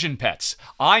like Dungeon Pets,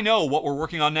 I know what we're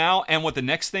working on now and what the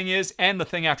next thing is and the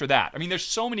thing after that. I mean, there's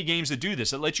so many games that do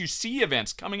this, that let you see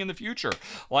events coming in the future.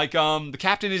 Like The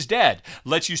Captain is Dead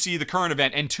lets you see the current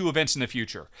event and 2 events in the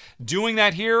future. Doing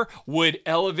that here would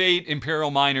elevate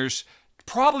Imperial Miners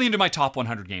probably into my top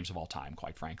 100 games of all time,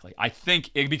 quite frankly. I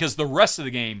think because the rest of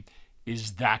the game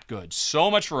is that good. So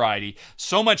much variety,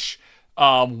 so much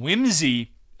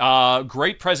whimsy,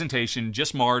 great presentation,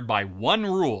 just marred by one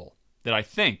rule that I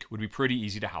think would be pretty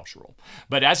easy to house rule.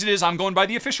 But as it is, I'm going by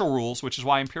the official rules, which is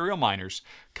why Imperial Miners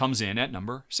comes in at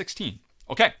number 16.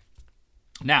 Okay,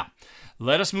 now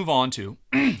let us move on to,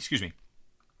 excuse me,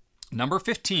 number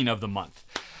 15 of the month.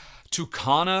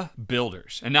 Tucana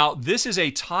Builders. And now this is a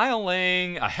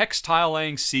hex tile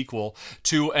laying sequel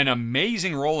to an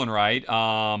amazing roll and write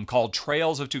called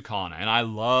Trails of Tucana. And I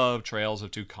love Trails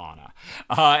of Tucana.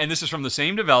 And this is from the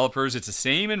same developers. It's the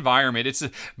same environment.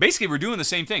 Basically, we're doing the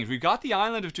same things. We've got the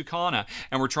island of Tucana,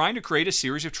 and we're trying to create a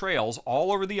series of trails all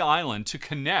over the island to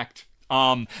connect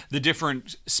the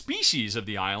different species of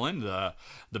the island, the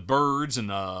birds and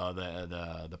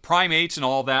the primates and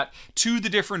all that, to the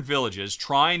different villages,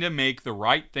 trying to make the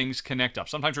right things connect up.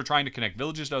 Sometimes we're trying to connect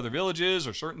villages to other villages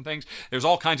or certain things. There's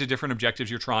all kinds of different objectives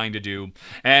you're trying to do.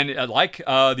 And like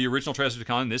the original Trails of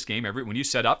Tucana in this game, when you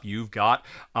set up, you've got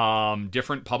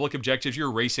different public objectives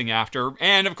you're racing after.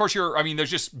 And of course,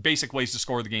 there's just basic ways to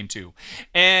score the game too.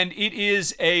 And it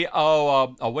is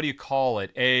what do you call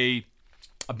it? A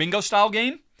bingo style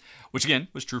game, which again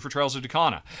was true for Trails of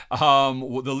Tucana.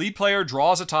 The lead player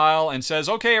draws a tile and says,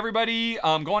 okay, everybody,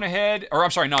 going ahead, or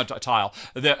I'm sorry, not a tile.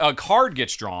 A card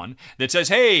gets drawn that says,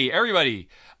 hey, everybody,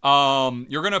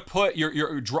 you're going to put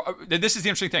this is the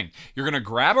interesting thing. You're going to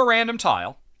grab a random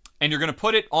tile and you're going to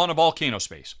put it on a volcano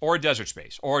space or a desert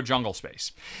space or a jungle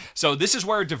space. So this is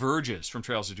where it diverges from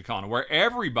Trails of Tucana, where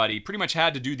everybody pretty much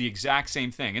had to do the exact same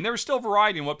thing. And there was still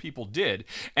variety in what people did.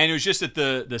 And it was just that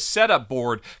the setup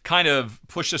board kind of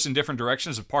pushed us in different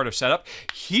directions as part of setup.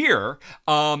 Here,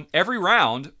 every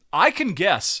round, I can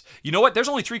guess. You know what? There's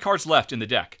only 3 cards left in the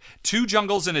deck. 2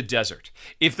 jungles and a desert.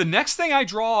 If the next thing I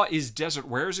draw is desert,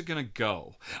 where is it going to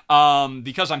go?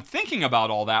 Because I'm thinking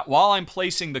about all that while I'm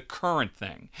placing the current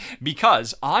thing.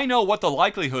 Because I know what the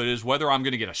likelihood is, whether I'm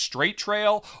going to get a straight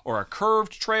trail or a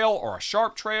curved trail or a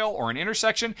sharp trail or an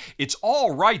intersection. It's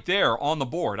all right there on the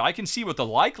board. I can see what the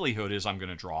likelihood is I'm going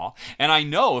to draw. And I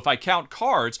know if I count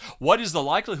cards, what is the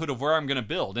likelihood of where I'm going to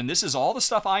build. And this is all the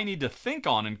stuff I need to think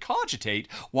on and cogitate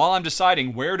while I'm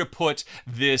deciding where to put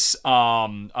this, this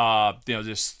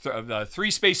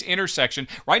 3-space intersection.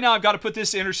 Right now, I've got to put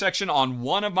this intersection on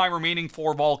one of my remaining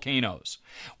 4 volcanoes.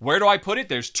 Where do I put it?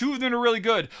 There's 2 of them that are really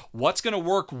good. What's going to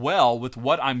work well with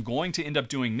what I'm going to end up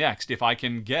doing next if I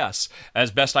can guess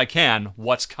as best I can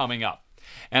what's coming up?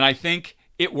 And I think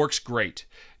it works great.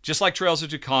 Just like Trails of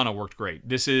Tucana worked great.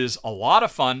 This is a lot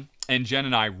of fun, and Jen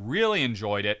and I really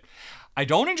enjoyed it. I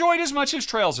don't enjoy it as much as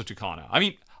Trails of Tucana. I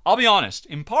mean, I'll be honest,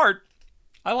 in part,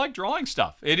 I like drawing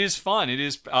stuff. It is fun. It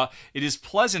is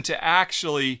pleasant to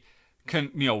actually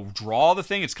draw the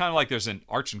thing. It's kind of like there's an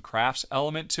arts and crafts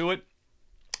element to it.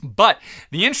 But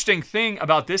the interesting thing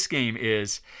about this game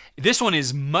is this one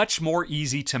is much more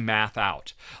easy to math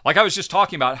out. Like I was just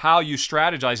talking about how you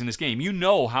strategize in this game. You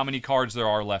know how many cards there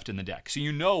are left in the deck. So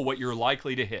you know what you're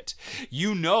likely to hit.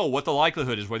 You know what the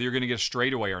likelihood is, whether you're going to get a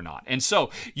straightaway or not. And so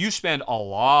you spend a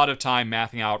lot of time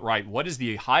mathing out, right, what is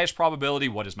the highest probability?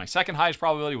 What is my second highest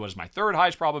probability? What is my third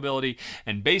highest probability?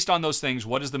 And based on those things,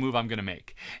 what is the move I'm going to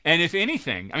make? And if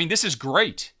anything, I mean, this is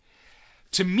great.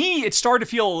 To me, it started to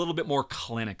feel a little bit more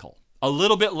clinical. A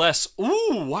little bit less,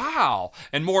 ooh, wow,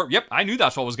 and more, yep, I knew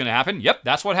that's what was going to happen. Yep,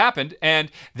 that's what happened.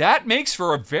 And that makes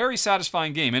for a very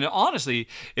satisfying game. And honestly,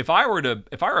 if I were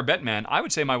a bet man, I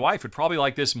would say my wife would probably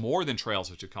like this more than Trails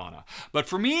of Tucana. But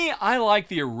for me, I like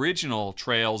the original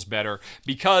Trails better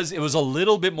because it was a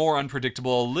little bit more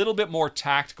unpredictable, a little bit more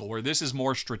tactical, where this is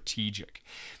more strategic.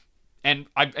 And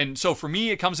so for me,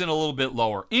 it comes in a little bit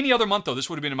lower. Any other month, though, this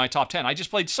would have been in my top 10. I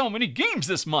just played so many games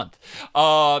this month.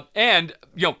 And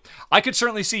I could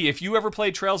certainly see if you ever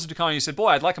played Trails of Tucana and you said, boy,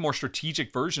 I'd like a more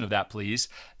strategic version of that, please.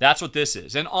 That's what this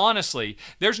is. And honestly,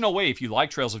 there's no way if you like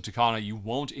Trails of Tucana, you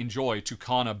won't enjoy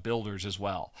Tucana Builders as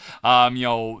well.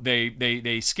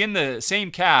 They skin the same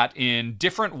cat in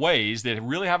different ways that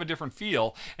really have a different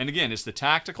feel. And again, it's the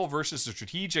tactical versus the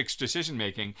strategic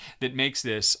decision-making that makes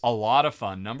this a lot of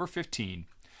fun. Number 15,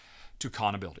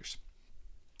 Tucana Builders.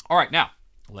 All right, now,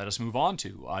 Let us move on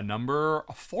to number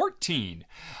 14,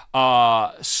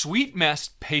 Sweet Mess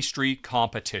Pastry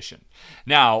Competition.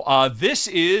 Now, this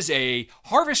is a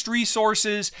harvest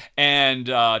resources and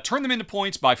turn them into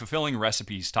points by fulfilling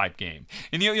recipes type game.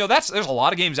 And there's a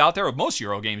lot of games out there. Most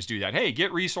Euro games do that. Hey,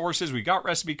 get resources. We got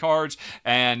recipe cards,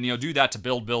 and do that to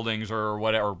build buildings or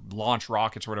whatever, launch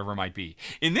rockets or whatever it might be.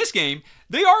 In this game,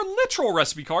 they are literal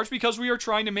recipe cards because we are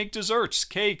trying to make desserts,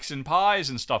 cakes, and pies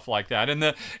and stuff like that. And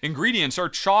the ingredients are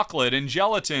chocolate and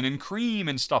gelatin and cream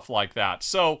and stuff like that.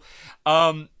 So,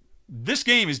 this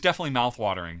game is definitely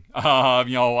mouthwatering.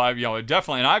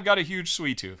 Definitely, and I've got a huge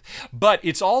sweet tooth. But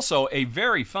it's also a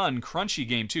very fun, crunchy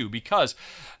game too, because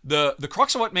the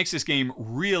crux of what makes this game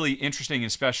really interesting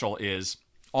and special is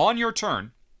on your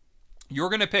turn, you're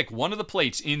going to pick one of the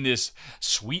plates in this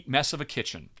sweet mess of a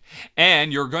kitchen.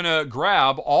 And you're going to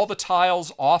grab all the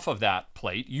tiles off of that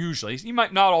plate, usually. You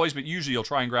might not always, but usually you'll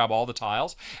try and grab all the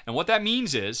tiles. And what that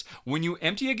means is, when you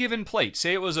empty a given plate,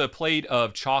 say it was a plate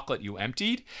of chocolate you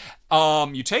emptied,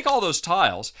 you take all those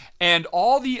tiles, and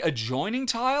all the adjoining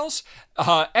tiles,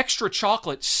 extra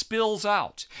chocolate spills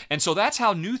out. And so that's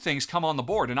how new things come on the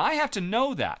board. And I have to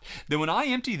know that when I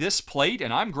empty this plate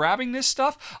and I'm grabbing this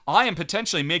stuff, I am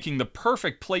potentially making the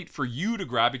perfect plate for you to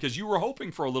grab because you were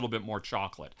hoping for a little bit more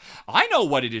chocolate. I know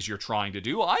what it is you're trying to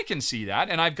do. I can see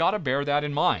that, and I've got to bear that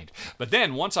in mind. But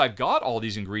then once I've got all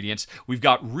these ingredients, we've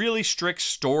got really strict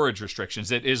storage restrictions.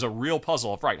 That is a real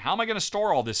puzzle of, right, how am I going to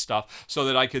store all this stuff so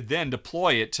that I could then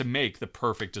deploy it to make the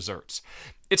perfect desserts?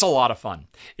 It's a lot of fun.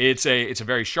 It's a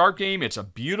very sharp game. It's a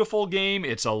beautiful game.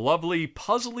 It's a lovely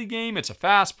puzzly game. It's a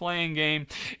fast-playing game.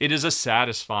 It is a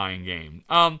satisfying game.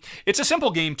 It's a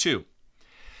simple game, too.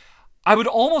 I would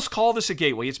almost call this a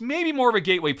gateway. It's maybe more of a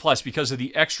gateway plus because of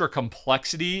the extra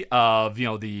complexity of,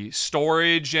 the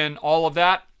storage and all of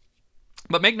that.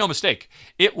 But make no mistake,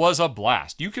 it was a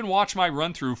blast. You can watch my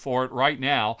run-through for it right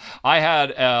now. I had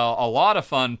a lot of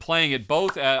fun playing it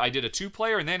both. I did a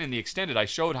 2-player, and then in the extended, I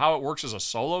showed how it works as a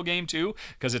solo game too,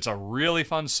 because it's a really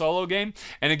fun solo game.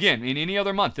 And again, in any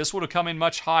other month, this would have come in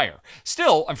much higher.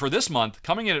 Still, and for this month,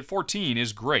 coming in at 14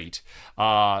 is great.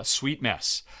 Sweet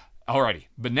mess. Alrighty,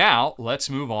 but now let's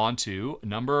move on to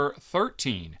number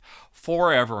 13,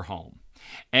 Forever Home.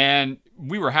 And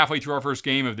we were halfway through our first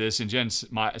game of this, and Jen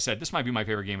said, this might be my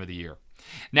favorite game of the year.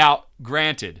 Now,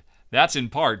 granted, that's in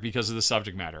part because of the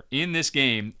subject matter. In this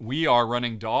game, we are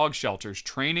running dog shelters,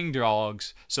 training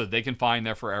dogs so that they can find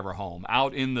their forever home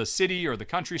out in the city or the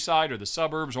countryside or the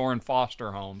suburbs or in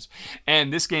foster homes.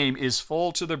 And this game is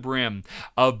full to the brim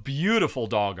of beautiful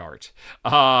dog art.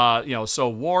 So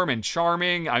warm and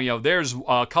charming. There's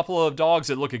a couple of dogs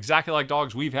that look exactly like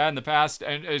dogs we've had in the past,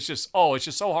 and it's just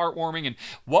so heartwarming. And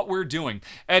what we're doing,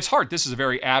 at its heart, this is a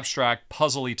very abstract,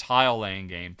 puzzly tile laying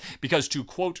game because to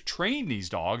quote train these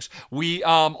dogs, we,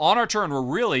 on our turn, we're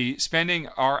really spending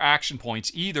our action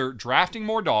points either drafting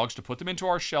more dogs to put them into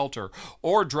our shelter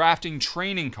or drafting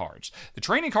training cards. The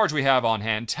training cards we have on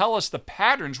hand tell us the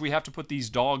patterns we have to put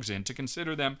these dogs in to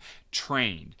consider them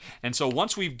trained. And so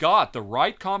once we've got the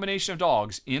right combination of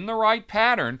dogs in the right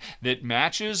pattern that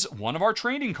matches one of our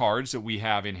training cards that we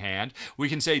have in hand, we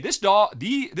can say this dog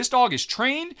is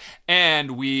trained,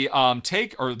 and we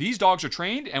these dogs are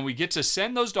trained, and we get to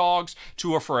send those dogs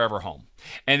to a forever home.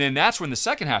 And then that's when the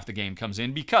second half of the game comes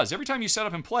in, because every time you set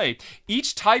up and play,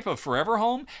 each type of forever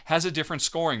home has a different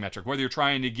scoring metric, whether you're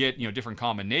trying to get, different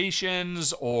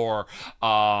combinations or,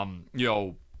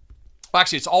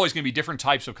 actually, it's always going to be different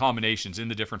types of combinations in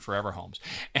the different forever homes.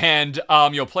 And,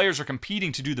 players are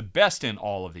competing to do the best in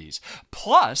all of these.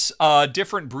 Plus,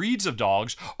 different breeds of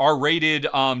dogs are rated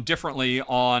differently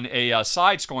on a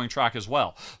side scoring track as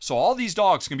well. So all these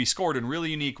dogs can be scored in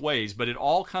really unique ways, but it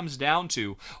all comes down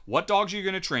to what dogs you're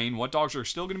going to train, what dogs are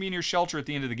still going to be in your shelter at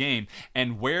the end of the game,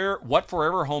 and what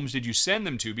forever homes did you send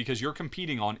them to, because you're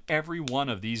competing on every one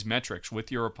of these metrics with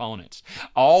your opponents.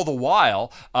 All the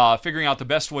while, figuring out the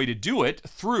best way to do it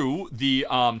through the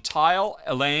tile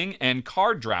laying and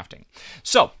card drafting.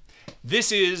 So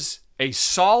this is a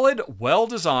solid,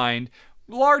 well-designed,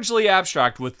 largely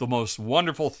abstract with the most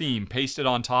wonderful theme pasted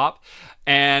on top.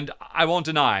 And I won't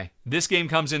deny, this game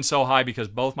comes in so high because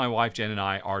both my wife Jen and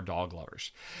I are dog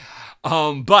lovers.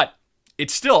 But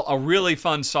it's still a really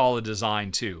fun, solid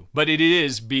design too. But it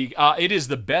is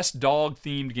the best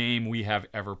dog-themed game we have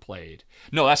ever played.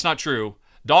 No, that's not true.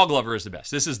 Dog Lover is the best.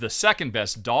 This is the second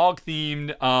best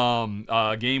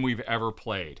dog-themed game we've ever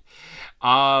played.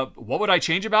 What would I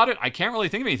change about it? I can't really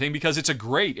think of anything because it's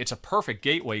a perfect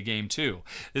gateway game too.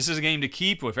 This is a game to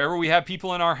keep if ever we have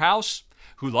people in our house.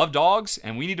 who love dogs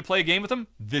and we need to play a game with them,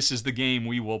 this is the game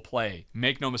we will play.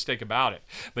 Make no mistake about it.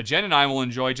 But Jen and I will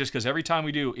enjoy just because every time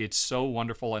we do, it's so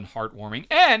wonderful and heartwarming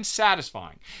and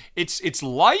satisfying. It's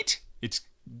light. It's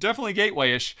definitely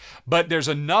gateway-ish, but there's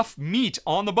enough meat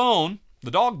on the bone,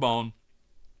 the dog bone,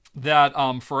 that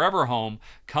Forever Home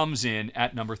comes in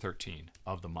at number 13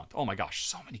 of the month. Oh my gosh,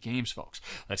 so many games, folks.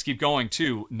 Let's keep going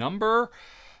to number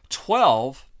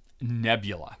 12,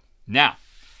 Nebula. Now,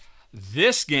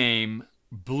 this game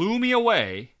blew me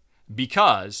away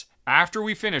because after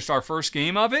we finished our first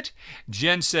game of it,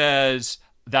 Jen says,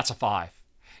 that's a 5.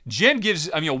 Jen gives,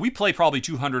 we play probably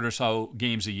 200 or so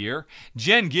games a year.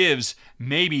 Jen gives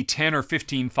maybe 10 or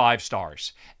 15 5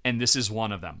 stars, and this is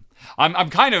one of them.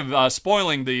 I'm kind of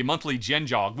spoiling the monthly Jen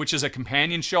Jog, which is a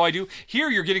companion show I do. Here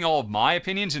you're getting all of my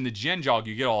opinions. In the Jen Jog,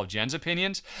 you get all of Jen's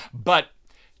opinions. But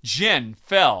Jen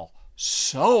fell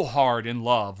so hard in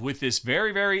love with this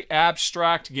very, very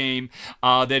abstract game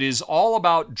that is all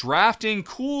about drafting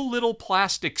cool little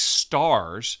plastic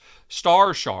star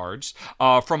shards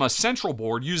from a central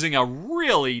board using a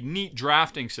really neat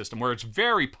drafting system where it's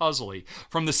very puzzly.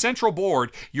 From the central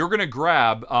board, you're going to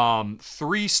grab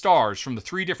 3 stars from the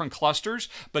 3 different clusters,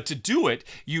 but to do it,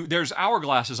 there's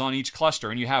hourglasses on each cluster,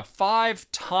 and you have 5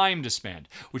 time to spend,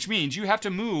 which means you have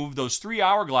to move those 3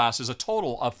 hourglasses a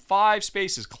total of 5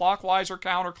 spaces, clockwise or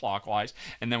counterclockwise,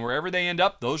 and then wherever they end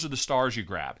up, those are the stars you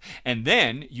grab. And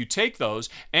then you take those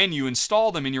and you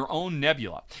install them in your own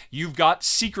nebula. You've got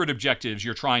secret objectives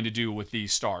you're trying to do with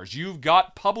these stars. You've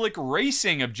got public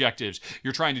racing objectives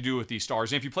you're trying to do with these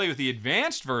stars. And if you play with the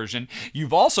advanced version,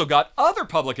 you've also got other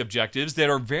public objectives that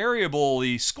are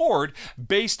variably scored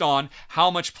based on how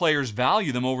much players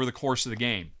value them over the course of the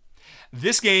game.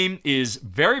 This game is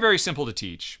very, very simple to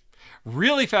teach,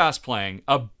 really fast playing,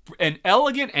 an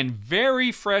elegant and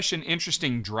very fresh and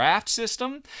interesting draft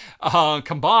system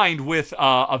combined with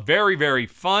a very, very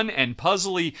fun and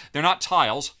puzzly, they're not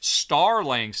tiles, star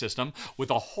laying system with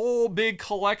a whole big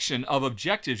collection of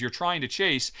objectives you're trying to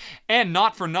chase. And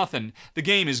not for nothing, the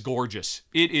game is gorgeous.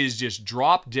 It is just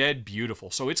drop dead beautiful.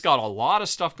 So it's got a lot of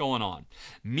stuff going on.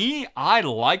 Me, I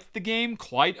liked the game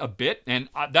quite a bit, and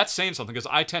that's saying something because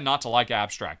I tend not to like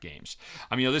abstract games.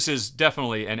 This is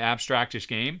definitely an abstractish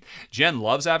game. Jen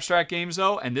loves abstract games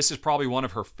though, and this is probably one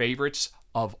of her favorites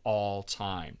of all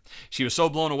time. She was so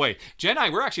blown away. Jen and I,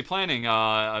 we're actually planning,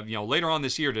 later on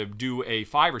this year to do a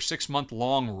 5 or 6 month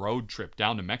long road trip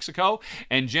down to Mexico,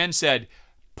 and Jen said,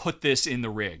 put this in the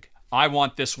rig. I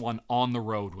want this one on the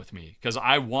road with me because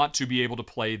I want to be able to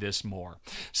play this more.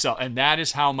 So, and that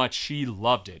is how much she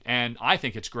loved it, and I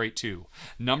think it's great too.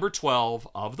 Number 12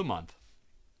 of the month,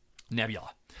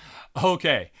 Nebula.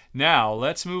 Okay, now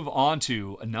let's move on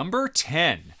to number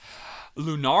 10.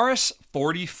 Lunaris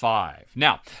 45.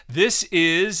 Now, this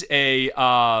is a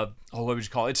what would you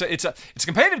call it? It's a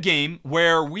competitive game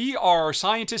where we are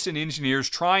scientists and engineers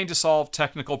trying to solve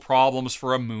technical problems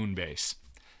for a moon base.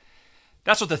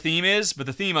 That's what the theme is, but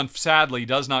the theme, sadly,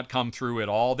 does not come through at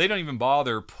all. They don't even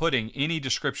bother putting any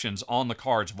descriptions on the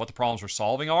cards of what the problems we're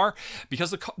solving are, because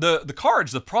the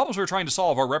cards, the problems we're trying to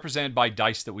solve, are represented by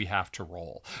dice that we have to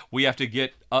roll. We have to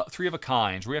get 3 of a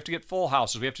kinds. We have to get full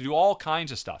houses. We have to do all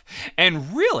kinds of stuff.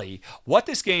 And really, what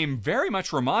this game very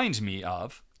much reminds me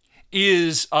of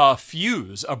is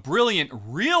Fuse, a brilliant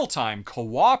real-time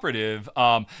cooperative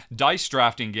dice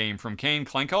drafting game from Kane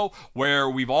Klenko, where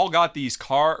we've all got these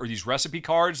recipe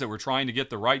cards that we're trying to get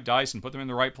the right dice and put them in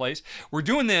the right place. We're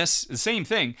doing this, the same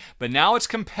thing, but now it's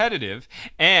competitive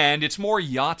and it's more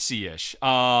Yahtzee-ish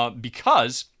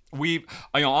because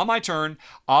on my turn,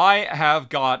 I have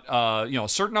got a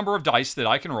certain number of dice that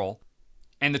I can roll.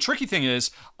 And the tricky thing is,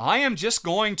 I am just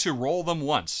going to roll them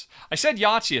once. I said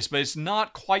Yahtzee-ish, but it's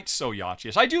not quite so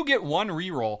Yahtzee-ish. I do get one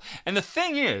reroll. And the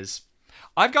thing is,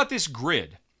 I've got this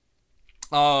grid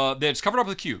that's covered up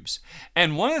with cubes.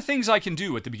 And one of the things I can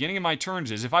do at the beginning of my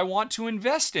turns is, if I want to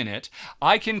invest in it,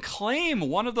 I can claim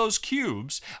one of those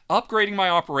cubes, upgrading my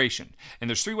operation. And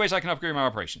there's 3 ways I can upgrade my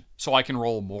operation. So I can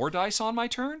roll more dice on my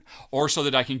turn, or so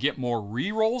that I can get more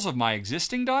re-rolls of my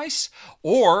existing dice,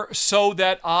 or so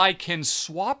that I can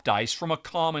swap dice from a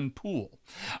common pool.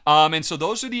 And so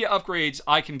those are the upgrades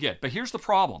I can get. But here's the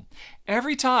problem.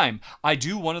 Every time I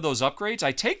do one of those upgrades,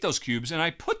 I take those cubes and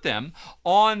I put them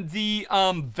on the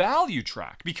value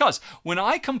track. Because when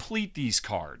I complete these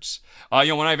cards, when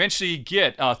I eventually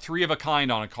get 3 of a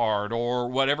kind on a card or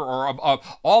whatever, or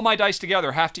all my dice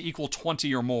together have to equal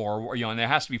 20 or more, and there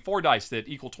has to be 4 dice that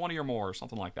equal 20 or more, or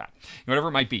something like that, whatever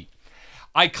it might be.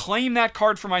 I claim that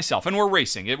card for myself, and we're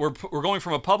racing it. We're going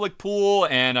from a public pool,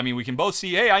 and we can both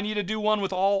see, hey, I need to do one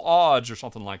with all odds or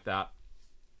something like that.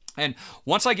 And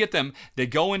once I get them, they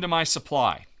go into my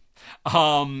supply.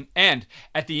 And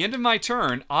at the end of my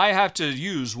turn, I have to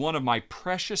use one of my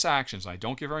precious actions. I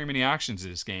don't get very many actions in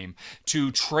this game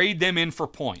to trade them in for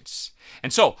points.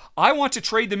 And so I want to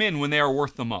trade them in when they are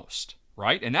worth the most,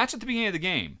 right? And that's at the beginning of the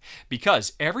game,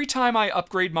 because every time I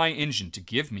upgrade my engine to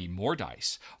give me more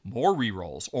dice, more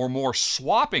rerolls, or more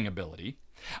swapping ability,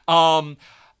 all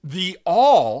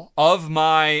of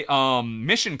my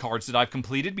mission cards that I've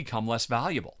completed become less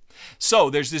valuable. So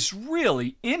there's this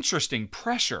really interesting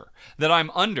pressure that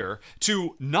I'm under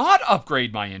to not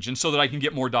upgrade my engine so that I can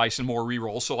get more dice and more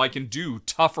rerolls, so I can do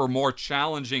tougher, more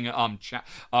challenging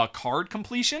card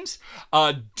completions.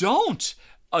 Don't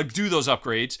do those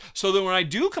upgrades so that when I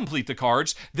do complete the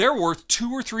cards, they're worth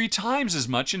 2 or 3 times as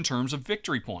much in terms of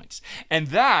victory points. And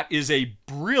that is a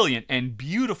brilliant and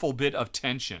beautiful bit of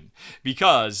tension,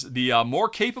 because the more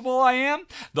capable I am,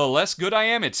 the less good I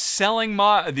am at selling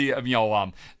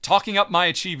talking up my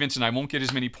achievements, and I won't get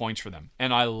as many points for them.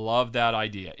 And I love that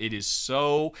idea. It is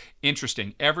so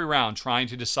interesting every round trying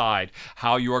to decide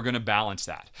how you are going to balance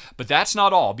that. But that's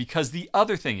not all, because the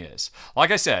other thing is,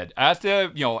 like I said,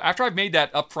 after I've made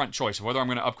that upfront choice of whether I'm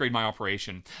going to upgrade my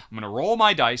operation, I'm going to roll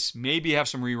my dice, maybe have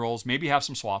some rerolls, maybe have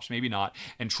some swaps, maybe not,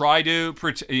 and try to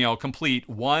complete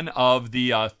one of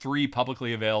the 3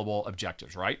 publicly available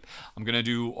objectives, right? I'm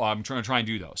trying to try and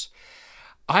do those.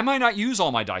 I might not use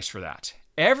all my dice for that.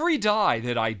 Every die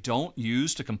that I don't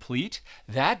use to complete,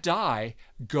 that die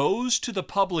goes to the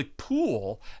public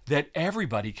pool that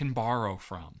everybody can borrow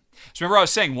from. So remember I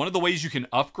was saying one of the ways you can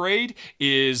upgrade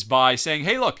is by saying,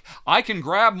 hey, look, I can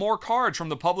grab more cards from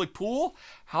the public pool.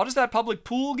 How does that public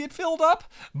pool get filled up?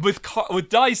 With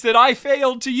dice that I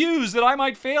failed to use, that I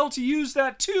might fail to use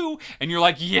that too. And you're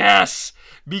like, yes,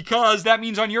 because that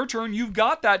means on your turn you've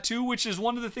got that too, which is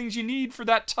one of the things you need for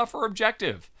that tougher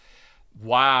objective.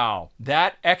 Wow,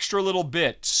 that extra little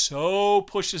bit so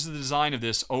pushes the design of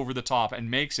this over the top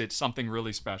and makes it something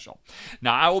really special.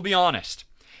 Now, I will be honest,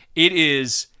 it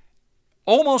is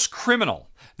almost criminal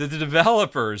that the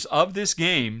developers of this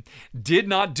game did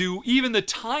not do even the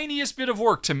tiniest bit of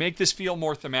work to make this feel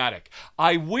more thematic.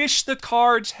 I wish the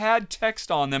cards had text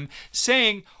on them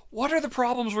saying, what are the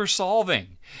problems we're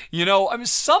solving?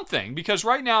 Something, because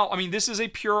right now, this is a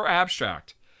pure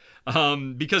abstract.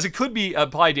 Because it could be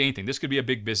applied to anything. This could be a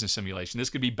big business simulation.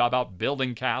 This could be about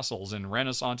building castles in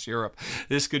Renaissance Europe.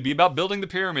 This could be about building the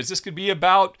pyramids. This could be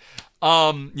about,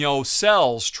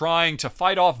 cells trying to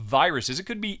fight off viruses. It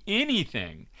could be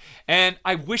anything. And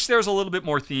I wish there was a little bit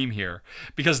more theme here,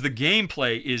 because the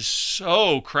gameplay is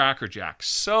so crackerjack,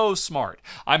 so smart.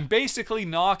 I'm basically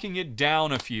knocking it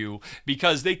down a few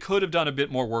because they could have done a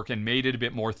bit more work and made it a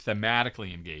bit more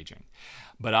thematically engaging.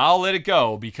 But I'll let it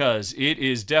go because it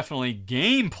is definitely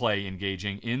gameplay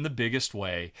engaging in the biggest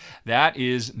way. That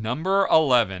is number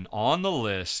 11 on the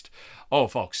list. Oh,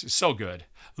 folks, it's so good.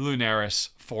 Lunaris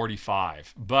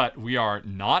 45. But we are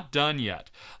not done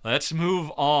yet. Let's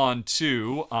move on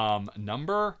to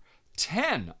number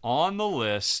 10 on the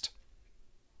list.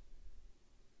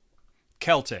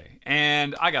 Celtic.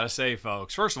 And I gotta say,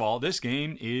 folks, first of all, this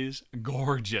game is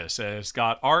gorgeous. It's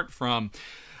got art from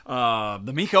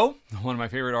the Miko, one of my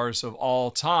favorite artists of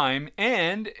all time,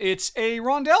 and it's a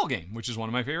rondel game, which is one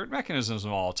of my favorite mechanisms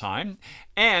of all time.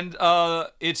 And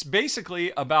it's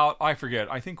basically about, I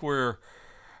think we're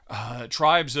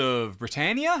tribes of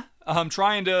Britannia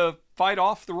trying to fight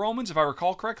off the Romans, if I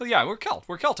recall correctly. Yeah,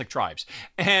 we're Celtic tribes.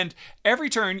 And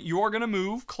every turn, you are going to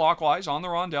move clockwise on the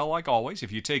rondel like always.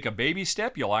 If you take a baby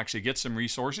step, you'll actually get some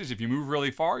resources. If you move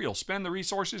really far, you'll spend the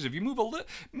resources. If you move a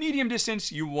medium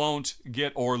distance, you won't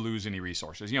get or lose any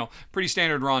resources. Pretty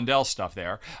standard rondel stuff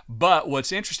there. But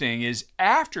what's interesting is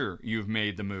after you've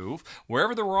made the move,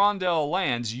 wherever the rondel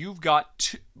lands, you've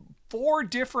got 4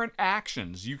 different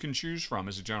actions you can choose from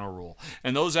as a general rule.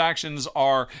 And those actions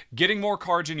are getting more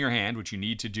cards in your hand, which you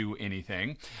need to do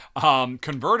anything,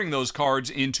 converting those cards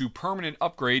into permanent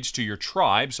upgrades to your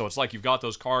tribe, so it's like you've got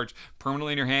those cards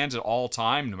permanently in your hands at all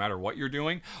time, no matter what you're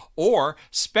doing, or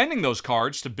spending those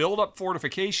cards to build up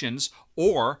fortifications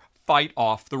or fight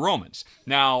off the Romans.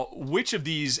 Now, which of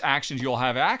these actions you'll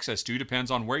have access to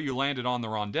depends on where you landed on the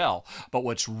rondel, but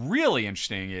what's really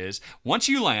interesting is, once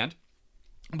you land,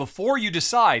 before you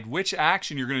decide which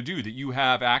action you're going to do that you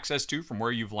have access to from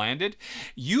where you've landed,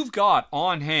 you've got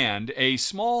on hand a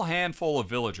small handful of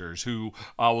villagers who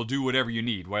will do whatever you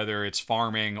need, whether it's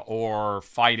farming or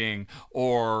fighting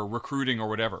or recruiting or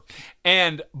whatever.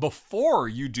 And before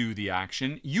you do the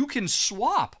action, you can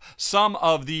swap some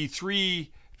of the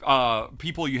 3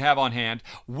 people you have on hand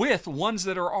with ones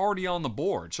that are already on the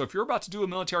board. So if you're about to do a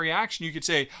military action, you could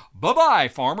say, bye-bye,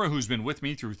 farmer, who's been with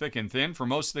me through thick and thin for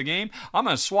most of the game. I'm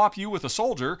going to swap you with a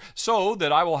soldier so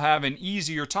that I will have an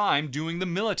easier time doing the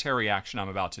military action I'm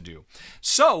about to do.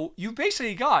 So you've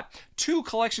basically got two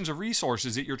collections of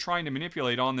resources that you're trying to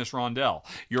manipulate on this rondel.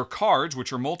 Your cards,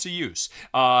 which are multi-use.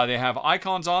 They have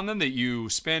icons on them that you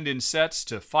spend in sets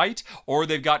to fight, or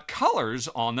they've got colors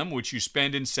on them, which you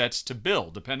spend in sets to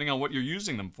build, depending on what you're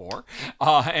using them for.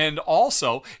 And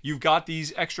also, you've got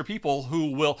these extra people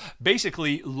who will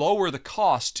basically lower the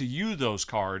cost to use those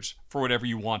cards for whatever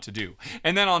you want to do.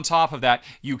 And then on top of that,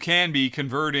 you can be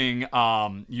converting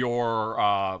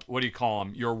your,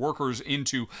 your workers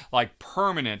into like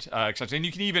permanent exceptions. And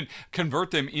you can even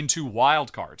convert them into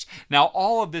wild cards. Now,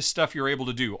 all of this stuff you're able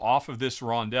to do off of this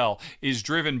rondel is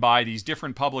driven by these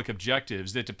different public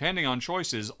objectives that, depending on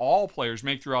choices all players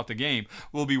make throughout the game,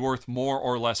 will be worth more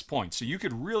or less points. So you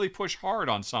could really push hard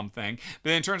on something, but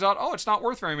then it turns out, oh, it's not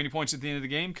worth very many points at the end of the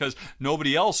game because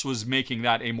nobody else was making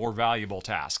that a more valuable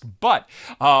task. But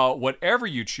whatever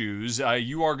you choose,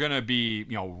 you are going to be,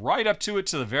 right up to it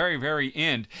to the very, very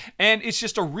end. And it's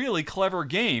just a really clever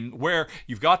game where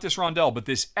you've got this rondel, but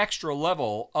this extra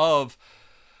level of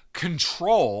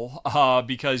control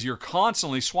because you're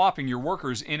constantly swapping your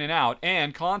workers in and out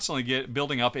and constantly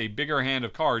building up a bigger hand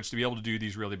of cards to be able to do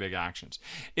these really big actions.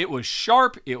 It was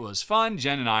sharp, it was fun.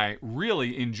 Jen and I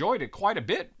really enjoyed it quite a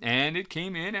bit, and it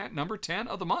came in at number 10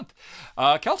 of the month.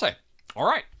 Kelte, all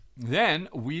right. Then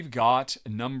we've got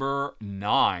number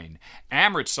 9,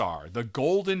 Amritsar, the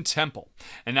Golden Temple.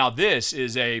 And now this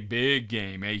is a big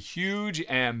game, a huge,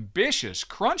 ambitious,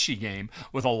 crunchy game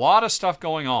with a lot of stuff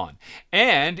going on.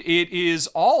 And it is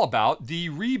all about the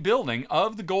rebuilding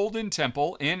of the Golden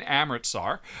Temple in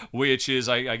Amritsar, which is,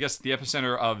 I guess, the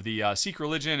epicenter of the Sikh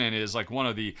religion and is like one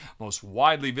of the most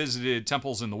widely visited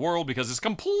temples in the world because it's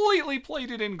completely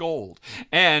plated in gold.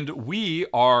 And we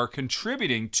are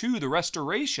contributing to the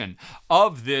restoration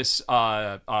of this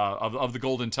of the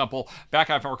Golden Temple back,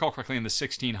 if I recall correctly, in the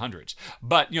 1600s.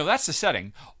 But that's the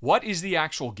setting. What is the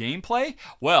actual gameplay?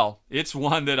 Well, it's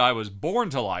one that I was born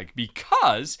to like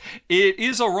because it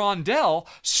is a rondel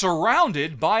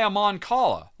surrounded by a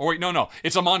mancala. Or wait, no,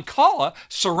 it's a mancala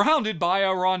surrounded by a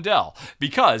rondel.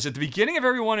 Because at the beginning of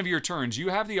every one of your turns, you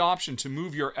have the option to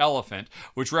move your elephant,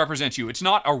 which represents you. It's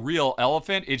not a real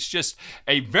elephant. It's just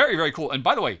a very, very cool, and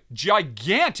by the way,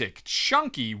 gigantic,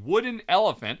 chunky wooden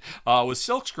elephant with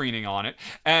silk screening on it,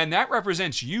 and that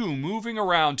represents you moving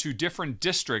around to different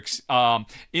districts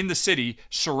in the city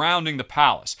surrounding the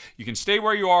palace. You can stay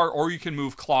where you are, or you can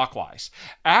move clockwise.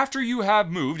 After you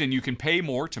have moved, and you can pay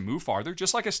more to move farther,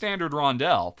 just like a standard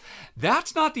rondel,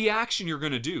 that's not the action you're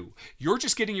going to do. You're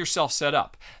just getting yourself set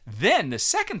up. Then the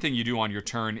second thing you do on your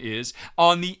turn is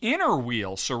on the inner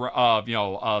wheel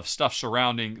of stuff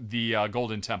surrounding the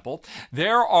Golden Temple,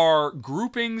 there are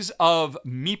groupings of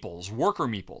meeples, worker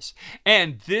meeples.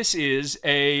 And this is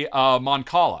a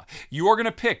mancala. You are going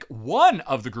to pick one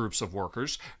of the groups of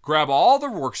workers, grab all the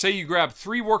work, say you grab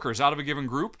 3 workers out of a given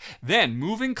group, then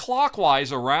moving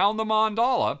clockwise around the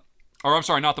mandala, or I'm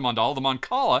sorry, not the mandala, the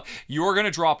mancala, you are going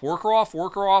to drop worker off,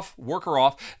 worker off, worker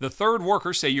off. The third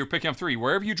worker, say you're picking up 3.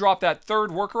 Wherever you drop that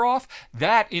third worker off,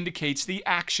 that indicates the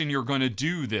action you're going to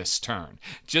do this turn.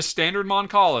 Just standard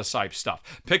mancala type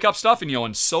stuff. Pick up stuff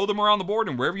and sew them around the board,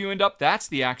 and wherever you end up, that's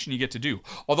the action you get to do.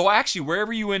 Although actually,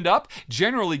 wherever you end up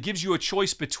generally gives you a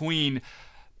choice between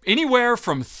anywhere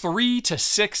from 3 to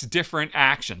 6 different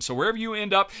actions. So wherever you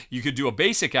end up, you could do a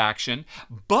basic action,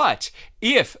 but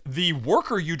if the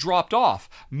worker you dropped off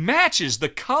matches the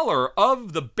color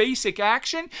of the basic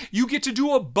action, you get to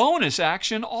do a bonus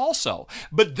action also.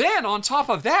 But then on top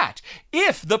of that,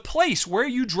 if the place where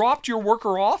you dropped your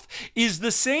worker off is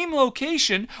the same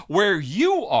location where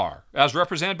you are, as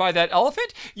represented by that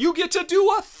elephant, you get to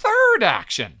do a third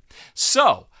action.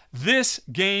 So this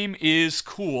game is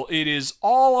cool. It is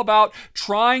all about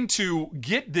trying to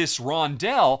get this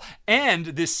rondel and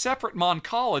this separate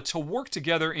mancala to work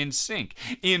together in sync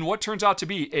in what turns out to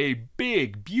be a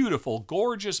big, beautiful,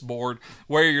 gorgeous board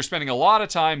where you're spending a lot of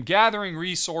time gathering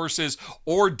resources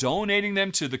or donating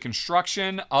them to the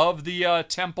construction of the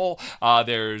temple.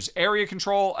 There's area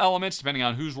control elements depending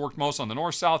on who's worked most on the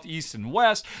north, south, east, and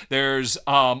west. There's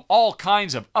all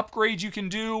kinds of upgrades you can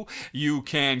do. You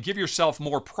can give yourself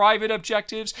more private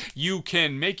objectives. You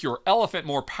can make your elephant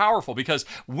more powerful, because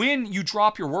when you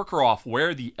drop your worker off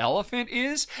where the elephant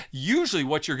is, usually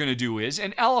what you're going to do is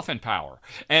an elephant power.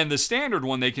 And the standard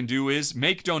one they can do is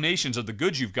make donations of the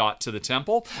goods you've got to the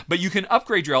temple, but you can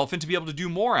upgrade your elephant to be able to do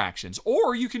more actions,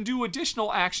 or you can do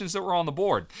additional actions that were on the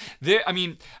board.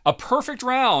 A perfect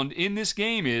round in this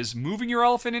game is moving your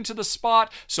elephant into the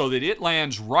spot so that it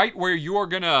lands right where you're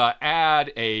going to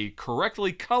add a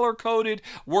correctly color-coded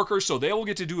worker, so they will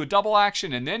get to do a double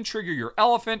action and then trigger your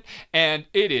elephant, and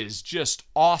it is just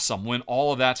awesome when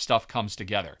all of that stuff comes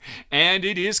together. And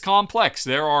it is complex.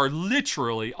 There are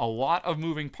literally a lot of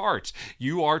moving parts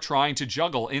you are trying to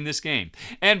juggle in this game.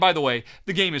 And by the way,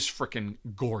 the game is freaking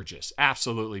gorgeous.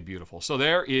 Absolutely beautiful. So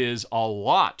there is a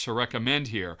lot to recommend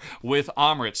here with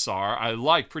Amritsar. I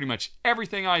like pretty much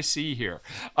everything I see here.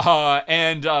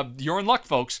 And you're in luck,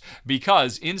 folks,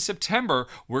 because in September,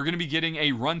 we're going to be getting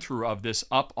a run-through of this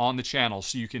up on the channel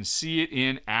so you can see it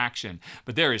in action.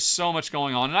 But there is so much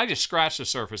going on, and I just scratched the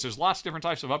surface. There's lots of different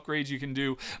types of upgrades you can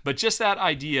do, but just that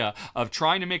idea of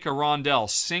trying to make a rondel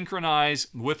synchronize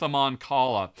with a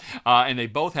Mancala, and they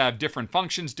both have different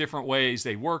functions, different ways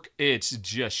they work. It's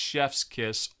just chef's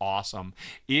kiss awesome.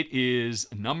 It is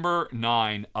number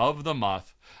 9 of the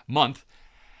month,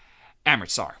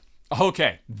 Amritsar.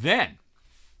 Okay, then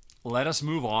let us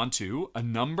move on to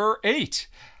number 8.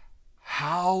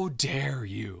 How dare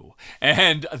you?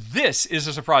 And this is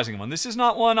a surprising one. This is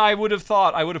not one I would have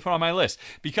thought I would have put on my list,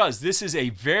 because this is a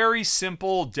very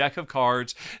simple deck of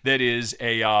cards that is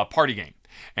a party game.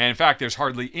 And in fact, there's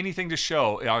hardly anything to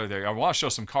show. I want to show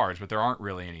some cards, but there aren't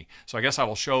really any. So I guess I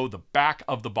will show the back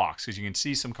of the box because you can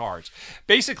see some cards.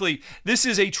 Basically, this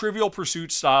is a Trivial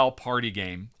Pursuit style party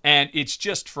game, and it's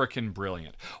just frickin'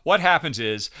 brilliant. What happens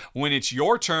is, when it's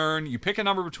your turn, you pick a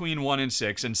number between 1 and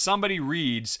 6, and somebody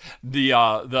reads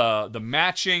the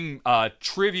matching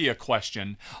trivia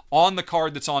question on the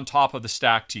card that's on top of the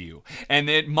stack to you. And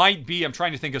it might be, I'm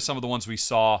trying to think of some of the ones we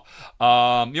saw.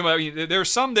 There's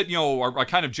some that are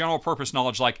kind of general purpose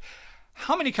knowledge, like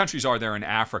how many countries are there in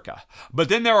Africa? But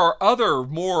then there are other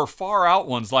more far out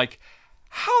ones, like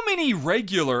how many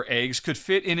regular eggs could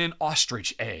fit in an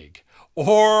ostrich egg?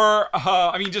 Or,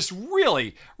 just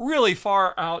really, really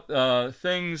far out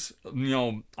things,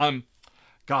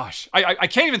 gosh, I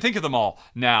can't even think of them all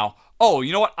now. Oh,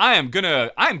 you know what? I'm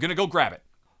gonna go grab it.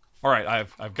 All right,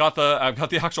 I've got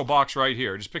the actual box right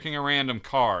here. Just picking a random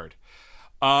card.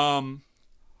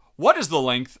 What is the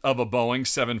length of a Boeing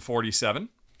 747?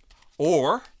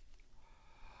 Or,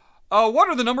 what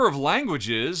are the number of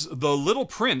languages The Little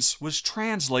Prince was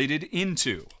translated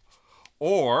into?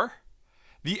 Or,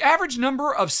 the average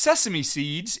number of sesame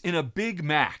seeds in a Big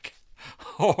Mac?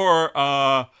 Or,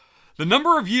 the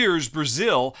number of years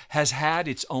Brazil has had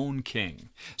its own king.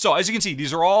 So as you can see,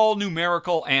 these are all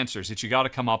numerical answers that you got to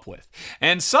come up with.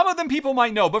 And some of them people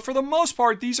might know, but for the most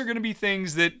part, these are going to be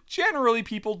things that generally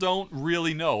people don't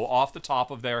really know off the top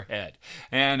of their head.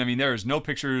 And there's no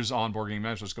pictures on Board Game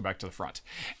Matters. Let's go back to the front.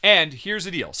 And here's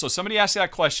the deal. So somebody asks that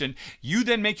question, you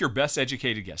then make your best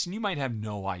educated guess, and you might have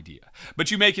no idea, but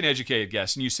you make an educated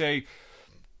guess, and you say,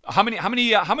 how many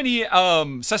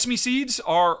sesame seeds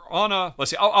are on a, let's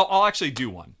see, I'll actually do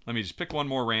one. Let me just pick one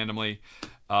more randomly.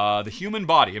 The human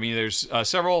body. There's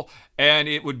several, and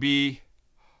it would be,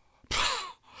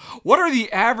 what are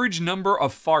the average number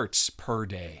of farts per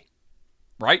day?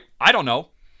 Right? I don't know.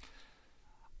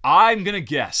 I'm going to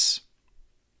guess.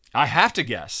 I have to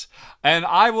guess. And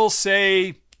I will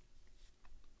say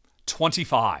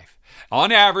 25.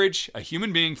 On average, a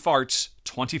human being farts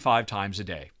 25 times a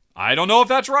day. I don't know if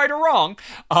that's right or wrong,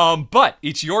 but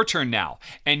it's your turn now.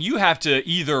 And you have to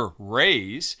either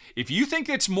raise. If you think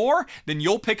it's more, then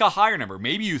you'll pick a higher number.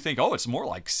 Maybe you think, oh, it's more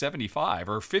like 75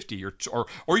 or 50, or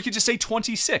you could just say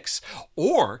 26.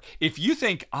 Or if you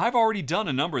think I've already done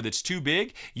a number that's too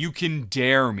big, you can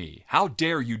dare me. How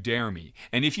dare you dare me?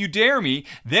 And if you dare me,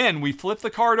 then we flip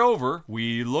the card over,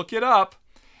 we look it up,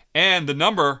 and the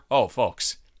number, oh,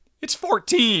 folks, it's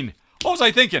 14. What was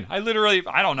I thinking? I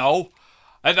don't know.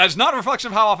 That's not a reflection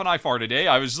of how often I fart a day.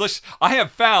 I have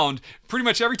found pretty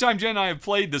much every time Jen and I have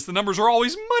played this, the numbers are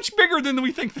always much bigger than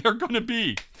we think they're going to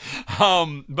be.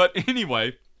 But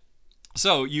anyway,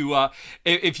 so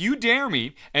if you dare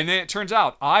me, and then it turns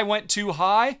out I went too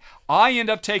high, I end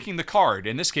up taking the card.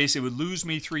 In this case, it would lose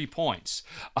me 3 points.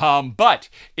 But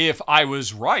if I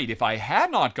was right, if I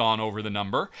had not gone over the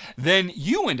number, then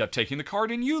you end up taking the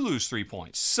card and you lose 3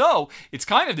 points. So it's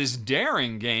kind of this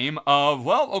daring game of,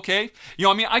 well, okay,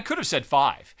 I could have said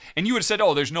 5, and you would have said,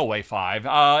 oh, there's no way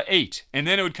 5, 8, and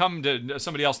then it would come to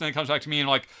somebody else, and then it comes back to me and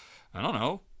like, I don't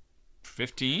know,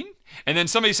 15? And then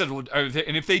somebody said, well,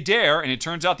 and if they dare, and it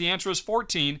turns out the answer is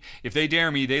 14, if they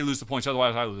dare me, they lose the points,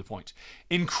 otherwise I lose the points.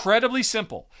 Incredibly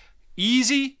simple.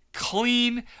 Easy,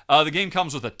 clean. The game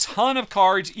comes with a ton of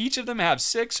cards. Each of them have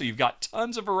 6, so you've got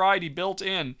tons of variety built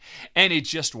in, and it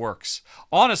just works.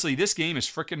 Honestly, this game is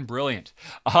freaking brilliant.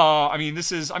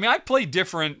 I've played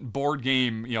different board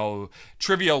game,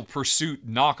 Trivial Pursuit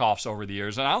knockoffs over the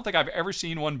years, and I don't think I've ever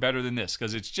seen one better than this,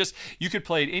 because it's just, you could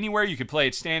play it anywhere. You could play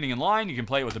it standing in line. You can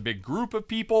play it with a big group of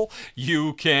people.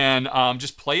 You can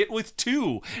just play it with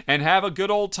 2 and have a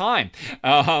good old time.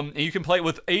 And you can play it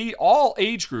with all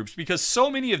age groups, because so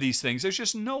many of these things, there's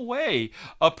just no way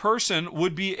a person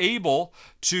would be able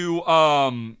to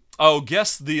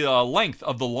guess the length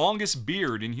of the longest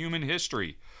beard in human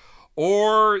history,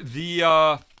 or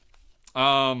the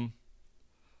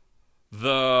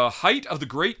height of the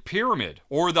Great Pyramid,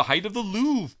 or the height of the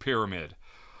Louvre Pyramid,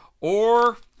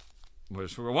 or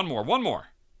one more,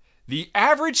 the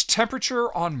average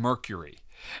temperature on Mercury.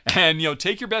 And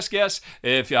take your best guess.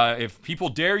 If people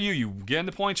dare you, you get in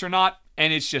the points or not.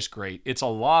 And it's just great. It's a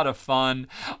lot of fun.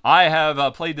 I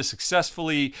have played this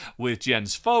successfully with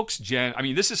Jen's folks.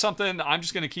 This is something I'm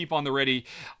just going to keep on the ready.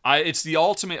 It's the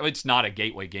ultimate. It's not a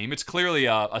gateway game. It's clearly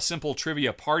a simple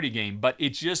trivia party game, but it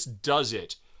just does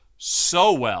it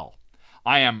so well.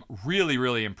 I am really,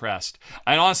 really impressed.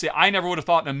 And honestly, I never would have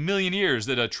thought in a million years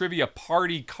that a trivia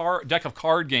party deck of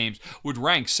card games would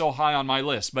rank so high on my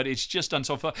list, but it's just done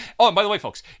so fun. Oh, and by the way,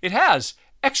 folks, it has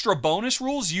extra bonus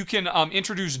rules. You can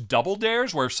introduce double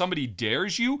dares, where if somebody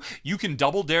dares you, you can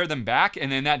double dare them back,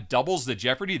 and then that doubles the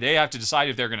jeopardy. They have to decide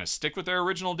if they're going to stick with their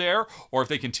original dare or if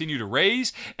they continue to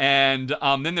raise. And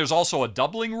then there's also a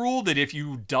doubling rule that if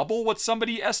you double what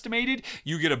somebody estimated,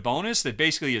 you get a bonus that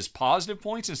basically is positive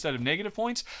points instead of negative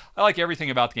points. I like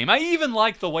everything about the game. I even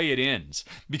like the way it ends,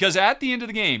 because at the end of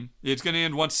the game, it's going to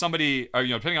end once somebody,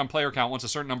 depending on player count, once a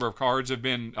certain number of cards have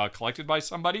been collected by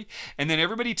somebody, and then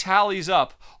everybody tallies up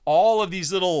all of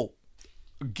these little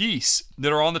geese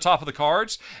that are on the top of the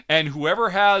cards, and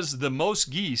whoever has the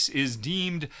most geese is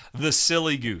deemed the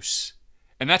silly goose.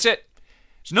 And that's it.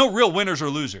 There's no real winners or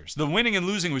losers. The winning and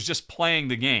losing was just playing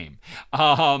the game.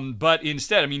 But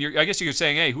instead, I guess you're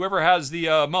saying, hey, whoever has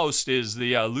the most is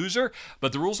the loser,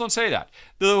 but the rules don't say that.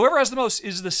 Whoever has the most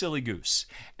is the silly goose.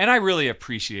 And I really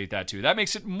appreciate that too. That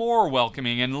makes it more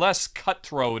welcoming and less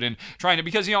cutthroat and trying to,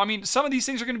 because, some of these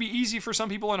things are going to be easy for some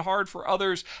people and hard for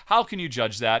others. How can you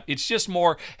judge that? It's just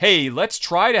more, hey, let's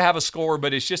try to have a score,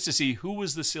 but it's just to see who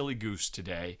was the silly goose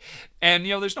today. And,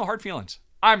 there's no hard feelings.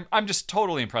 I'm just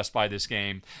totally impressed by this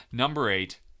game. Number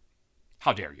 8.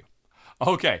 How dare you?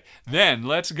 Okay, then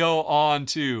let's go on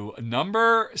to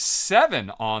number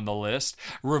 7 on the list,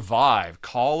 Revive,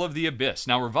 Call of the Abyss.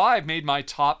 Now, Revive made my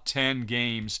top 10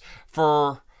 games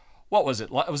for, what was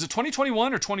it? Was it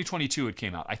 2021 or 2022 it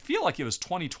came out? I feel like it was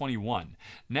 2021.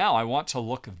 Now I want to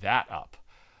look that up,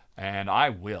 and I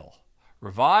will.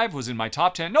 Revive was in my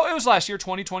top 10. No, it was last year,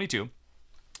 2022.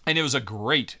 And it was a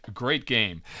great, great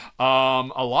game. A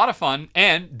lot of fun,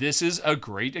 and this is a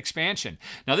great expansion.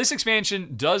 Now, this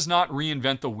expansion does not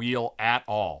reinvent the wheel at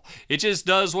all. It just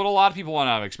does what a lot of people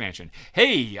want out of expansion.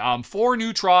 Hey, 4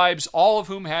 new tribes, all of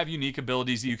whom have unique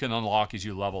abilities that you can unlock as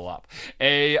you level up.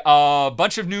 A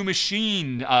bunch of new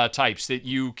machine types that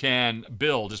you can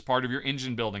build as part of your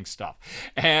engine building stuff.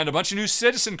 And a bunch of new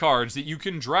citizen cards that you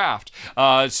can draft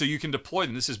so you can deploy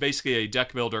them. This is basically a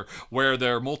deck builder where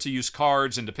they're multi-use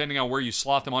cards, and depending on where you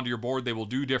slot them onto your board, they will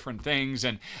do different things.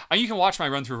 And you can watch my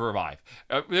run through Revive.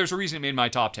 There's a reason it made my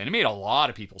top 10. It made a lot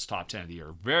of people's top 10 of the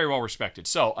year. Very well respected.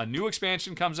 So a new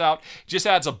expansion comes out, just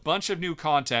adds a bunch of new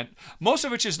content, most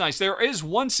of which is nice. There is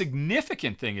one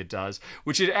significant thing it does,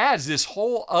 which it adds this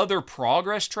whole other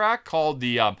progress track called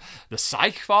the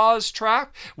Psych-Phos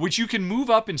track, which you can move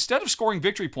up. Instead of scoring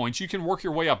victory points, you can work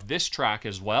your way up this track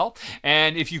as well.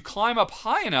 And if you climb up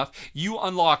high enough, you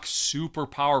unlock super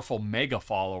powerful mega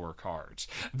follower cards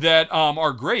that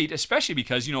are great, especially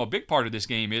because, a big part of this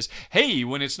game is, hey,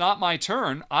 when it's not my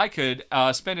turn, I could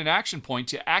spend an action point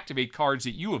to activate cards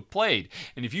that you have played.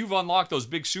 And if you've unlocked those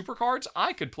big super cards,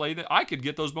 I could I could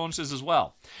get those bonuses as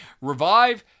well.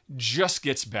 Revive just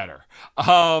gets better.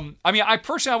 I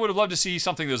personally would have loved to see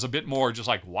something that was a bit more just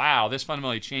like, wow, this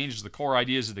fundamentally changes the core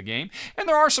ideas of the game. And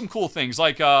there are some cool things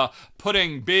like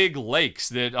putting big lakes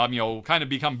that, kind of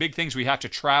become big things we have to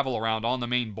travel around on the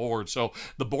main board. So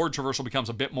the board traversal becomes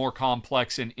a bit more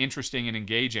complex and interesting and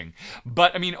engaging.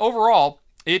 But, overall,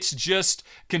 it's just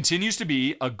continues to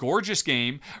be a gorgeous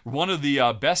game, one of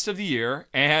the best of the year,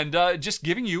 and just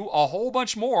giving you a whole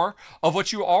bunch more of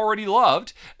what you already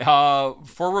loved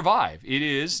for Revive. It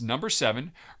is number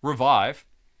 7, Revive,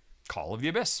 Call of the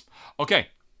Abyss. Okay,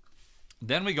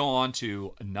 then we go on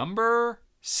to number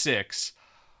 6,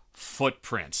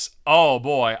 Footprints. Oh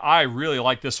boy, I really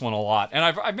like this one a lot. And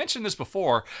I've mentioned this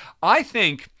before. I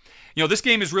think, this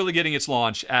game is really getting its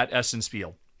launch at Essen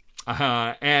Spiel.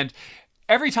 And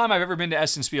every time I've ever been to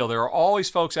Essen Spiel, there are always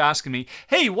folks asking me,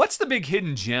 hey, what's the big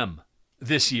hidden gem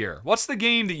this year? What's the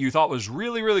game that you thought was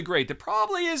really, really great that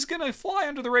probably is going to fly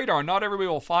under the radar and not everybody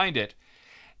will find it?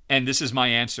 And this is my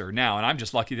answer now. And I'm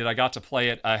just lucky that I got to play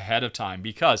it ahead of time,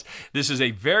 because this is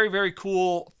a very, very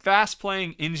cool,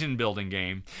 fast-playing engine-building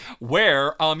game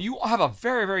where you have a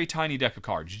very, very tiny deck of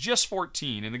cards, just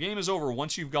 14. And the game is over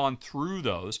once you've gone through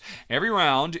those. Every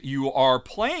round, you are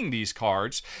playing these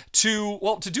cards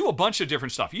to do a bunch of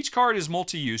different stuff. Each card is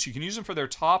multi-use. You can use them for their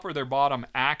top or their bottom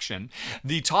action.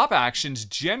 The top actions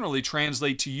generally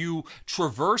translate to you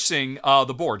traversing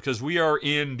the board, because we are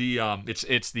in the,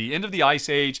 it's the end of the Ice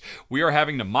Age. We are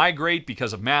having to migrate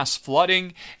because of mass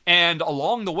flooding, and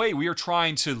along the way we are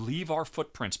trying to leave our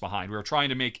footprints behind. We are trying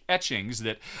to make etchings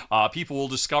that people will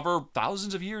discover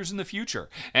thousands of years in the future,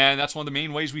 and that's one of the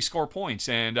main ways we score points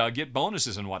and get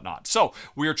bonuses and whatnot. So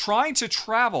we are trying to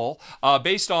travel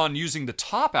based on using the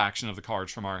top action of the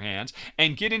cards from our hands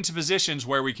and get into positions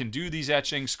where we can do these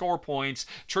etchings, score points,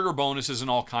 trigger bonuses, and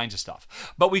all kinds of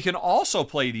stuff. But we can also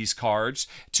play these cards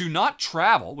to not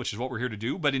travel, which is what we're here to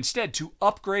do, but instead to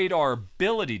upgrade our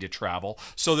ability to travel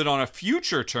so that on a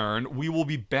future turn we will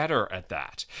be better at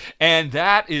that. And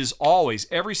that is always,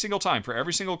 every single time, for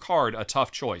every single card, a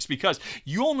tough choice, because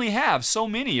you only have so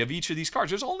many of each of these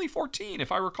cards. There's only 14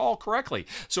 if I recall correctly.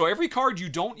 So every card you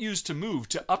don't use to move,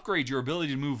 to upgrade your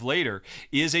ability to move later,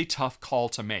 is a tough call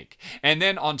to make. And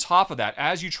then on top of that,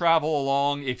 as you travel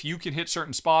along, if you can hit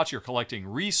certain spots, you're collecting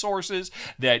resources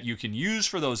that you can use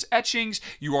for those etchings.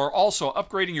 You are also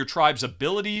upgrading your tribe's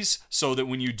abilities so that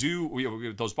when you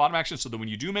do those bottom actions, so that when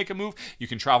you do make a move, you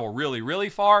can travel really, really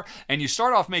far. And you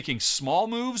start off making small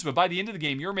moves, but by the end of the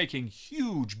game, you're making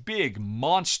huge, big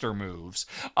monster moves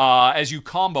as you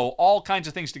combo all kinds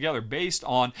of things together based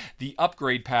on the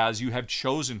upgrade paths you have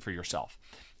chosen for yourself.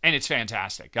 And it's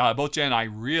fantastic. Both Jen and I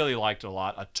really liked it a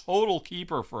lot. A total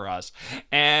keeper for us.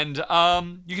 And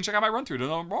you can check out my run through to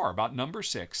know more about number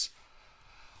 6,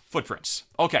 Footprints.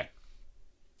 Okay.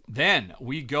 Then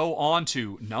we go on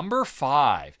to number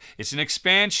 5. It's an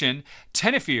expansion,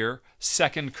 Tenefir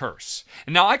Second Curse.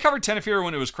 And now, I covered Tenefir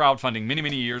when it was crowdfunding many,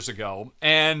 many years ago,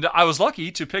 and I was lucky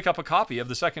to pick up a copy of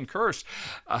the Second Curse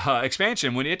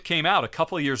expansion when it came out a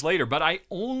couple of years later, but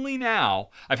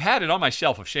I've had it on my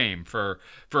shelf of shame for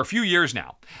a few years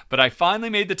now, but I finally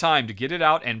made the time to get it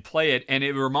out and play it, and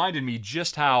it reminded me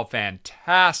just how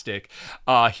fantastic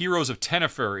Heroes of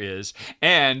Tenefir is,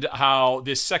 and how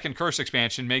this Second Curse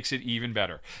expansion makes it even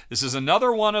better. This is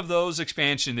another one of those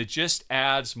expansions that just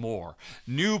adds more.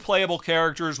 New playable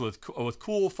characters with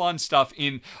cool, fun stuff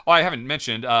in... Oh, I haven't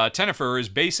mentioned, Tenefir is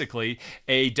basically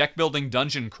a deck-building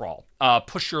dungeon crawl.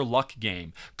 Push your luck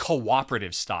game,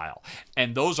 cooperative style.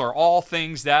 And those are all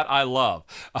things that I love.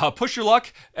 Push your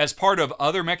luck as part of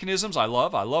other mechanisms I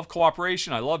love. I love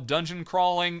cooperation, I love dungeon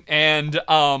crawling, and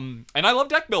I love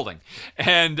deck building.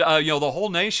 And the whole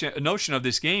notion of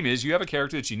this game is you have a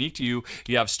character that's unique to you.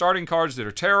 You have starting cards that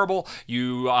are terrible.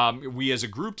 We as a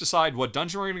group decide what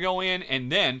dungeon we're going to go in, and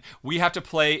then we have to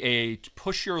play a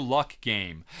push your luck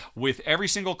game with every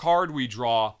single card we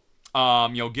draw,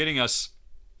 getting us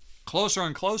closer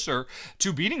and closer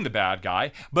to beating the bad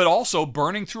guy, but also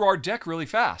burning through our deck really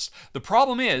fast. The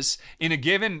problem is, in a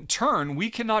given turn, we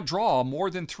cannot draw more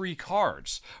than 3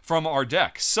 cards from our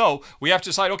deck. So we have to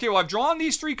decide, okay, well, I've drawn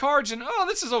these 3 cards, and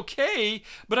this is okay,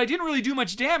 but I didn't really do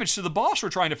much damage to the boss we're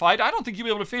trying to fight. I don't think you'll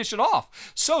be able to finish it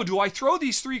off. So do I throw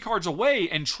these 3 cards away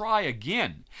and try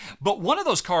again? But one of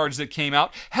those cards that came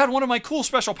out had one of my cool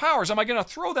special powers. Am I going to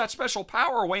throw that special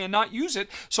power away and not use it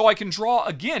so I can draw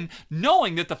again,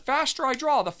 knowing that the faster I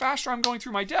draw, the faster I'm going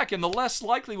through my deck, and the less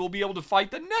likely we'll be able to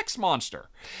fight the next monster.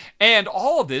 And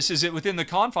all of this is within the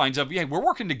confines of, we're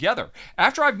working together.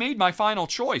 After I've made my final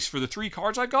choice for the 3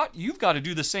 cards I've got, you've got to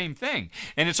do the same thing.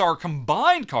 And it's our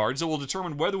combined cards that will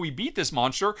determine whether we beat this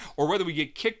monster or whether we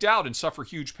get kicked out and suffer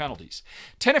huge penalties.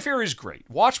 Tenefir is great.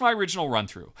 Watch my original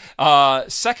run-through.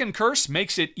 Second Curse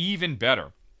makes it even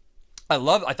better.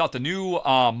 I thought the new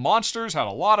monsters had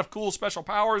a lot of cool special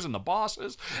powers, and the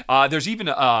bosses. There's even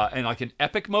an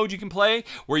epic mode you can play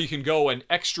where you can go an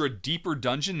extra deeper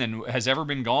dungeon than has ever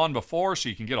been gone before, so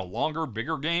you can get a longer,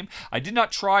 bigger game. I did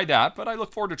not try that, but I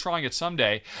look forward to trying it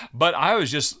someday. But I was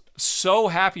just so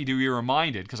happy to be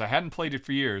reminded, because I hadn't played it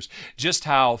for years, just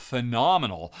how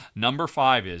phenomenal number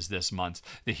 5 is this month.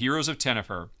 The Heroes of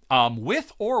Tenefir.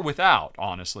 With or without,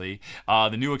 honestly,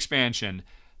 the new expansion,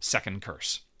 second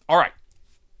curse. All right.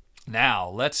 Now,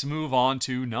 let's move on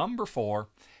to number 4.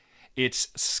 It's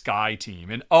Sky Team.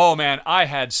 And oh man, I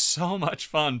had so much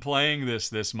fun playing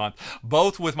this month,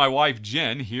 both with my wife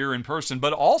Jen here in person,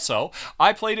 but also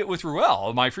I played it with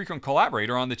Ruel, my frequent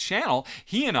collaborator on the channel.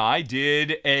 He and I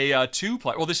did a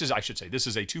two-player, well, this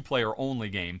is a two-player only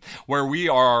game where we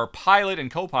are pilot and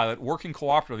co-pilot working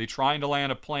cooperatively trying to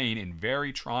land a plane in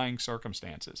very trying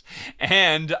circumstances.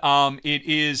 And it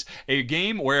is a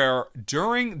game where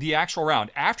during the actual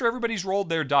round, after everybody's rolled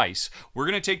their dice, we're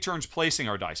going to take turns placing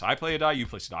our dice. I play a die, you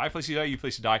place a die, I place a die, you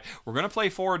place a die. We're going to play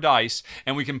 4 dice,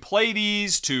 and we can play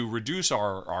these to reduce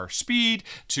our speed,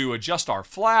 to adjust our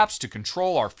flaps, to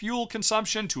control our fuel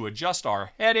consumption, to adjust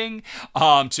our heading,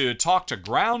 to talk to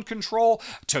ground control,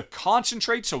 to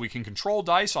concentrate so we can control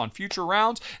dice on future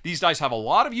rounds. These dice have a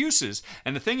lot of uses,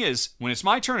 and the thing is, when it's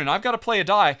my turn and I've got to play a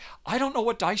die, I don't know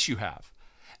what dice you have.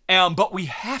 But we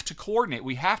have to coordinate.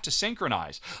 We have to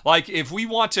synchronize. Like if we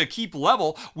want to keep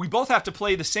level, we both have to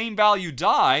play the same value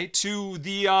die to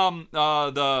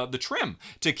the trim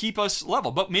to keep us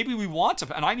level. But maybe we want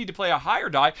to, and I need to play a higher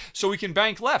die so we can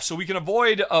bank left, so we can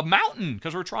avoid a mountain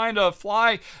because we're trying to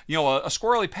fly, a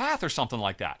squirrely path or something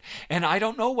like that. And I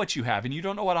don't know what you have, and you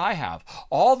don't know what I have.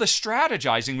 All the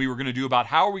strategizing we were going to do about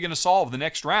how are we going to solve the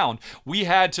next round, we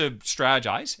had to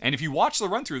strategize. And if you watch the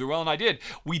run through, the Will and I did,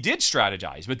 we did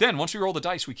strategize. But then once we roll the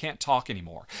dice, we can't talk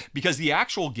anymore because the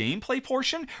actual gameplay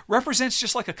portion represents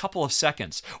just like a couple of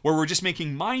seconds where we're just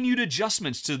making minute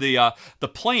adjustments to the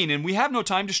plane, and we have no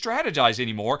time to strategize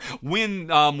anymore when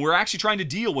we're actually trying to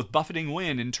deal with buffeting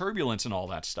wind and turbulence and all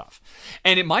that stuff.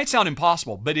 And it might sound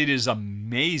impossible, but it is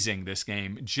amazing, this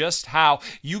game, just how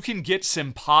you can get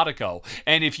simpatico.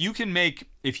 And if you can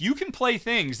play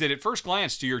things that at first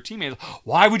glance to your teammates,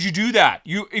 why would you do that?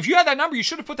 If you had that number, you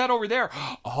should have put that over there.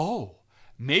 Oh,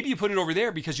 maybe you put it over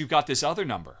there because you've got this other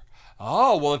number.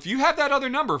 Oh, well, if you have that other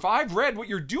number, if I've read what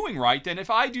you're doing right, then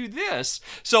if I do this.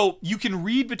 So you can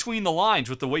read between the lines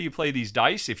with the way you play these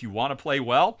dice if you want to play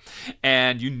well.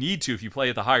 And you need to if you play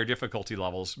at the higher difficulty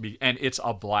levels. And it's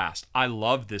a blast. I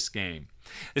love this game.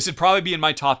 This would probably be in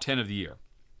my top 10 of the year.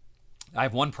 I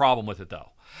have one problem with it,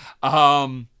 though.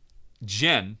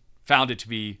 Jen found it to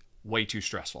be way too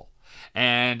stressful.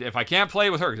 And if I can't play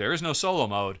with her, there is no solo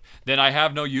mode, then I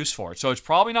have no use for it. So it's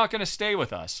probably not going to stay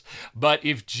with us. But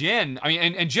if Jen,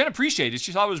 and Jen appreciated it.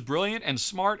 She thought it was brilliant and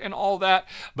smart and all that.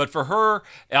 But for her,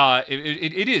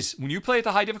 it is. When you play at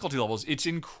the high difficulty levels, it's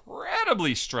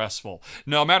incredibly stressful,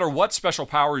 no matter what special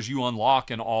powers you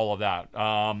unlock and all of that.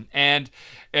 I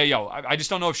just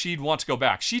don't know if she'd want to go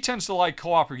back. She tends to like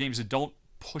co-op games that don't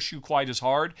push you quite as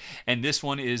hard, and this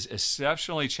one is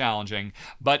exceptionally challenging,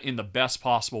 but in the best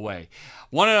possible way.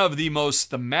 One of the most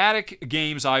thematic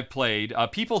games I've played.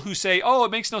 People who say, oh,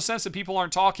 it makes no sense that people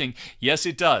aren't talking. Yes,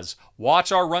 it does.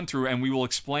 Watch our run through and we will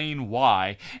explain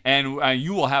why, and I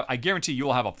guarantee you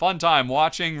will have a fun time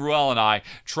watching Ruel and I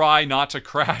try not to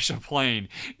crash a plane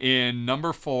in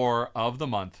number 4 of the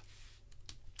month,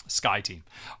 Sky Team.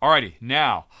 Alrighty,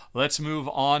 now let's move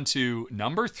on to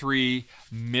number 3,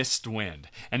 Mist Wind.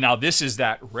 And now this is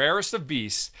that rarest of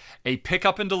beasts, a pick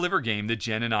up and deliver game that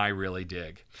Jen and I really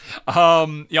dig. Pick up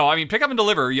and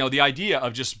deliver, the idea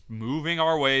of just moving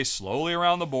our way slowly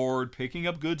around the board, picking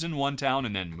up goods in one town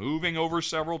and then moving over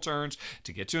several turns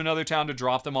to get to another town to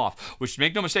drop them off, which,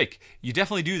 make no mistake, you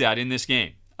definitely do that in this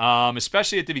game.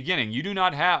 Especially at the beginning. You do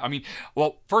not have,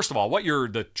 first of all,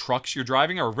 the trucks you're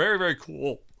driving are very, very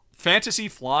cool fantasy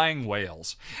flying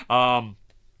whales. And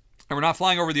we're not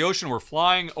flying over the ocean. We're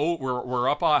flying. We're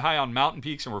up high on mountain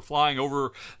peaks, and we're flying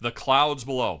over the clouds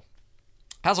below.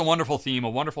 Has a wonderful theme, a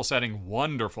wonderful setting,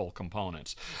 wonderful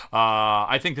components.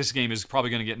 I think this game is probably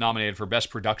going to get nominated for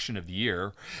Best Production of the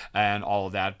Year and all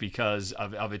of that because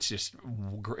of its just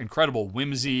incredible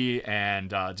whimsy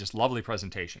and just lovely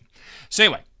presentation. So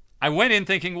anyway, I went in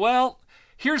thinking, well,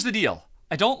 here's the deal.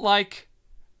 I don't like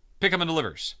pick up and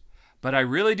delivers. But I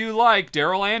really do like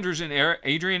Daryl Andrews and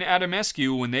Adrian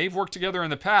Adamescu. When they've worked together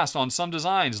in the past on some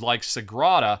designs like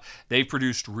Sagrada, they've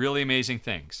produced really amazing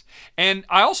things. And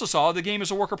I also saw the game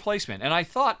as a worker placement, and I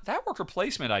thought that worker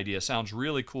placement idea sounds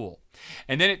really cool.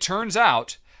 And then it turns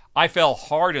out I fell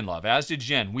hard in love, as did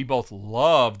Jen. We both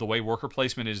love the way worker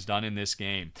placement is done in this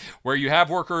game, where you have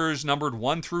workers numbered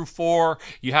 1 through 4.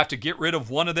 You have to get rid of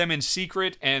one of them in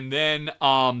secret and then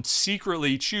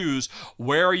secretly choose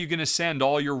where are you going to send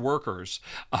all your workers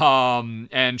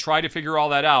and try to figure all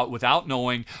that out without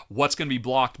knowing what's going to be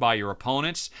blocked by your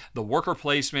opponents. The worker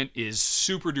placement is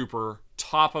super duper,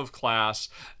 top of class,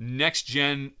 next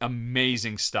gen,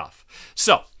 amazing stuff.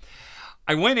 So,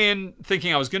 I went in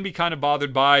thinking I was going to be kind of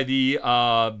bothered by the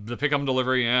pickup and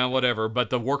delivery, whatever, but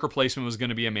the worker placement was going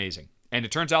to be amazing. And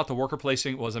it turns out the worker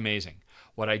placement was amazing.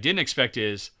 What I didn't expect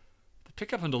is the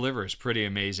pickup and deliver is pretty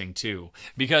amazing too.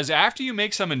 Because after you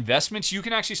make some investments, you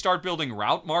can actually start building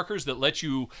route markers that let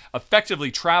you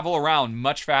effectively travel around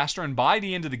much faster. And by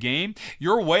the end of the game,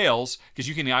 your whales, because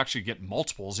you can actually get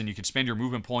multiples and you can spend your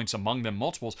movement points among them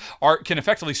multiples, can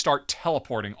effectively start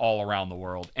teleporting all around the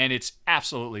world. And it's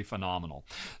absolutely phenomenal.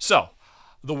 So,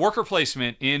 the worker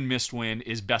placement in Mistwind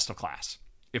is best of class.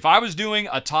 If I was doing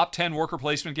a top 10 worker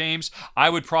placement games, I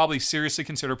would probably seriously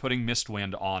consider putting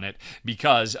Mistwind on it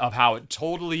because of how it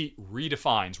totally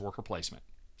redefines worker placement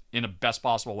in a best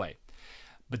possible way.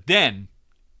 But then,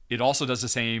 it also does the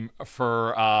same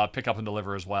for pick up and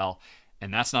deliver as well.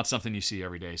 And that's not something you see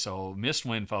every day. So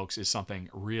Mistwind, folks, is something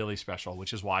really special,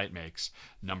 which is why it makes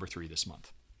number 3 this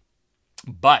month.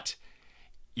 But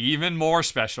even more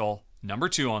special, number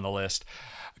 2 on the list,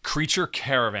 Creature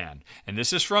Caravan. And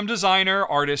this is from designer,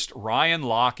 artist Ryan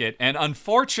Lockett. And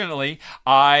unfortunately,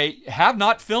 I have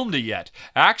not filmed it yet.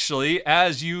 Actually,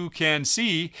 as you can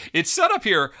see, it's set up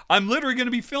here. I'm literally going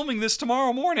to be filming this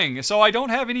tomorrow morning. So I don't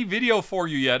have any video for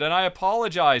you yet. And I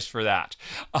apologize for that.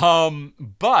 And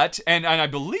I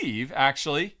believe,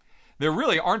 actually, there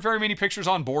really aren't very many pictures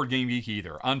on Board Game Geek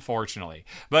either, unfortunately.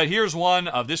 But here's one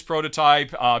of this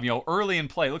prototype, early in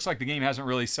play. It looks like the game hasn't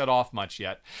really set off much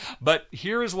yet. But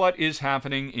here is what is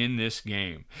happening in this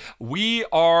game. We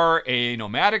are a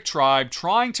nomadic tribe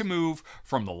trying to move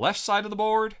from the left side of the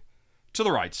board to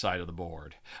the right side of the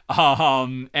board.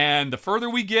 And the further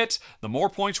we get, the more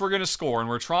points we're going to score. And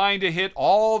we're trying to hit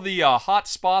all the hot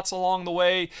spots along the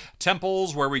way,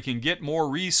 temples where we can get more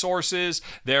resources.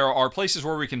 There are places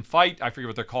where we can fight. I forget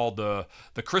what they're called, the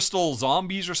crystal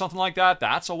zombies or something like that.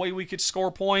 That's a way we could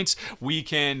score points. We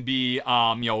can be,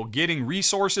 getting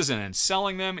resources and then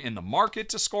selling them in the market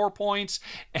to score points.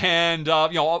 And,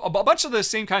 a bunch of the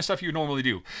same kind of stuff you normally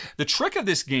do. The trick of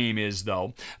this game is,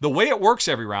 though, the way it works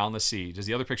every round, let's see, does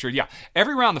the other picture? Yeah.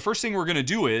 Every round, the first thing we're going to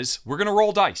do is we're going to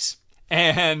roll dice.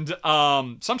 And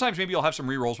sometimes maybe you'll have some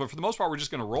re-rolls, but for the most part, we're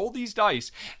just going to roll these dice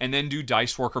and then do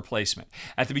dice worker placement.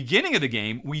 At the beginning of the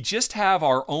game, we just have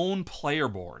our own player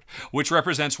board, which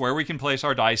represents where we can place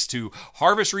our dice to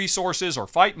harvest resources or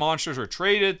fight monsters or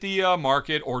trade at the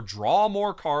market or draw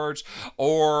more cards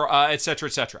or etc.,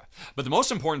 etc. But the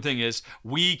most important thing is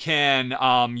we can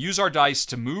use our dice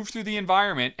to move through the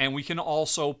environment, and we can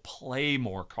also play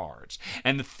more cards.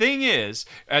 And the thing is,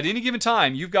 at any given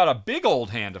time, you've got a big old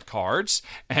hand of cards.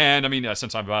 And I mean,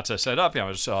 since I'm about to set up,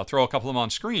 I'll just throw a couple of them on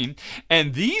screen.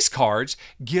 And these cards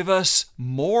give us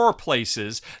more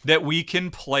places that we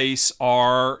can place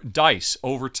our dice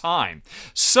over time.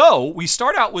 So we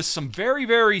start out with some very,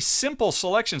 very simple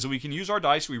selections that we can use our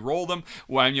dice. We roll them,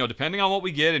 depending on what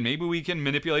we get, and maybe we can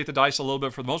manipulate the dice a little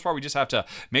bit. For the most part, we just have to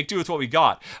make do with what we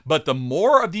got. But the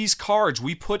more of these cards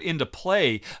we put into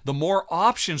play, the more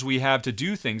options we have to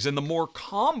do things, and the more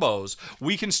combos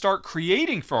we can start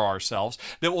creating for ourselves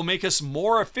that will make us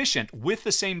more efficient with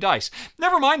the same dice.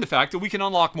 Never mind the fact that we can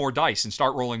unlock more dice and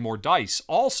start rolling more dice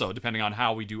also, depending on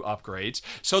how we do upgrades,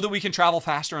 so that we can travel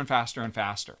faster and faster and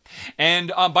faster.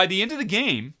 And by the end of the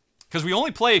game, because we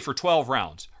only play for 12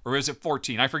 rounds, or is it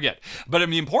 14? I forget. But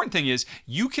the important thing is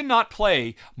you cannot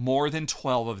play more than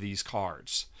 12 of these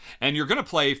cards. And you're going to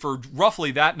play for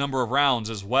roughly that number of rounds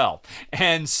as well.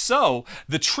 And so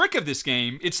the trick of this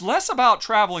game, it's less about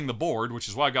traveling the board, which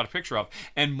is what I've got a picture of,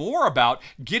 and more about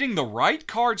getting the right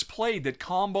cards played that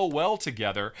combo well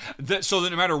together, so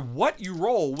that no matter what you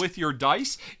roll with your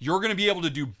dice, you're going to be able to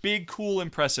do big, cool,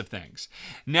 impressive things.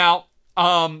 Now,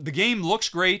 the game looks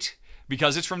great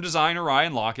because it's from designer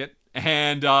Ryan Lockett.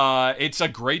 And it's a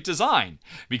great design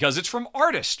because it's from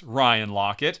artist Ryan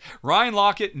Lockett. Ryan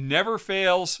Lockett never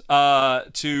fails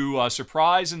to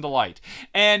surprise and delight.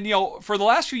 And, for the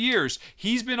last few years,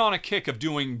 he's been on a kick of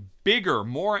doing bigger,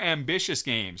 more ambitious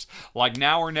games like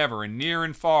Now or Never and Near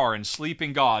and Far and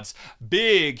Sleeping Gods.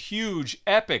 Big, huge,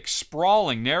 epic,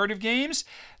 sprawling narrative games.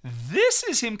 This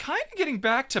is him kind of getting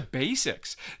back to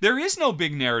basics. There is no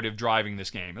big narrative driving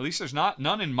this game. At least there's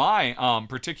none in my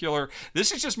particular.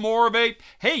 This is just more of a,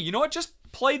 hey, you know what? Just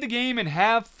play the game and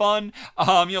have fun.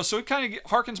 So it kind of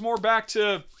harkens more back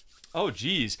to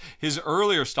his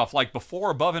earlier stuff like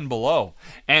Before, Above, and Below.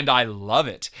 And I love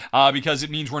it because it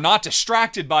means we're not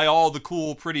distracted by all the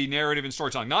cool, pretty narrative and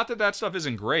storytelling. Not that that stuff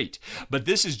isn't great, but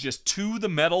this is just to the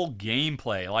metal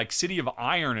gameplay, like City of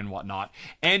Iron and whatnot.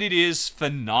 And it is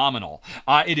phenomenal.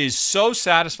 It is so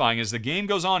satisfying as the game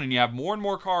goes on and you have more and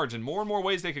more cards and more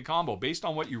ways they could combo based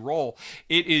on what you roll.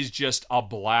 It is just a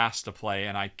blast to play,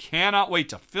 and I cannot wait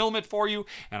to film it for you,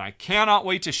 and I cannot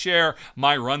wait to share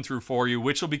my run through for you,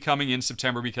 which will be coming in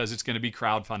September because it's going to be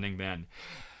crowdfunding then.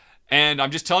 And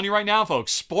I'm just telling you right now,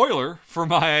 folks, spoiler for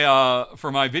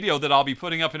my video that I'll be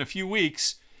putting up in a few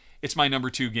weeks, it's my number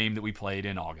 2 game that we played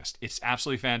in August. It's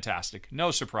absolutely fantastic.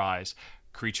 No surprise,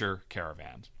 Creature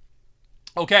Caravan.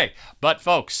 Okay, but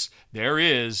folks, there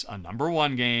is a number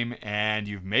 1 game, and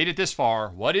you've made it this far.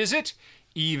 What is it?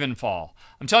 Evenfall.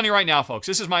 I'm telling you right now, folks,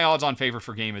 this is my odds-on favorite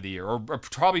for Game of the Year, or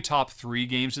probably top 3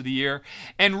 games of the year.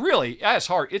 And really, at its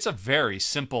heart, it's a very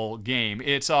simple game.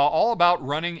 It's all about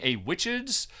running a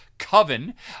witch's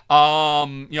coven,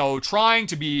 trying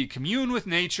to commune with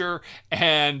nature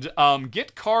and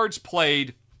get cards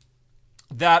played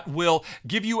that will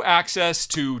give you access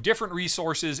to different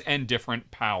resources and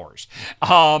different powers.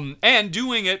 And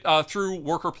doing it through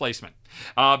worker placement.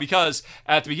 Because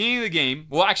at the beginning of the game,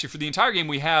 well, actually, for the entire game,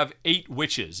 we have 8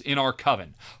 witches in our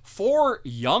coven. 4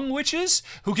 young witches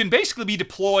who can basically be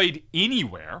deployed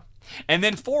anywhere. And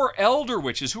then 4 elder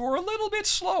witches who are a little bit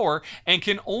slower and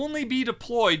can only be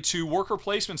deployed to worker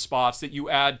placement spots that you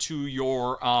add to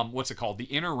your, the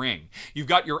inner ring. You've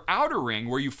got your outer ring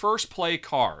where you first play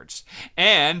cards.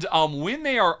 And when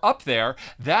they are up there,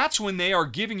 that's when they are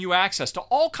giving you access to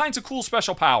all kinds of cool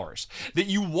special powers that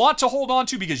you want to hold on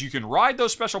to because you can ride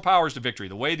those special powers to victory,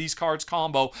 the way these cards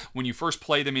combo when you first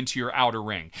play them into your outer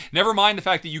ring. Never mind the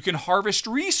fact that you can harvest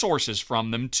resources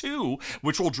from them too,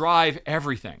 which will drive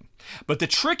everything. But the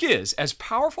trick is, as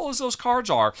powerful as those cards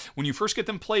are, when you first get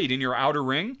them played in your outer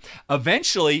ring,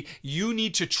 eventually you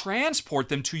need to transport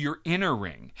them to your inner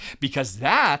ring. Because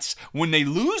that's when they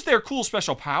lose their cool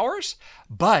special powers,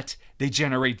 but they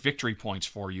generate victory points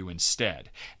for you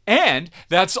instead. And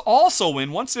that's also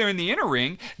when, once they're in the inner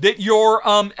ring, that your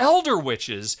elder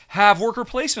witches have worker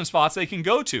placement spots they can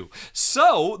go to.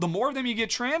 So the more of them you get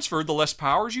transferred, the less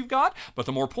powers you've got, but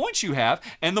the more points you have,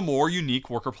 and the more unique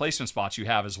worker placement spots you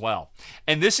have as well.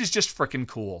 And this is just freaking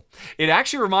cool. It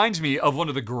actually reminds me of one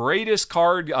of the greatest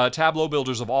card tableau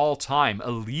builders of all time,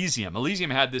 Elysium.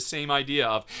 Elysium had this same idea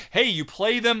of, hey, you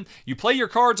play your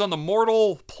cards on the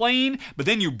mortal plane, but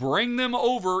then you bring them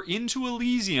over into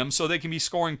Elysium so they can be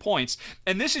scoring points.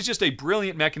 And this is just a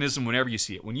brilliant mechanism whenever you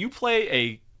see it. When you play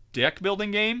a deck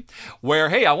building game where,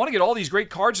 hey, I want to get all these great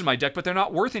cards in my deck, but they're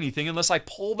not worth anything unless I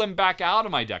pull them back out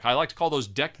of my deck. I like to call those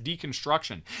deck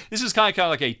deconstruction. This is kind of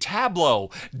like a tableau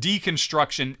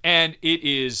deconstruction, and it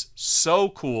is so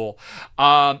cool.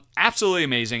 Absolutely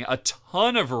amazing. A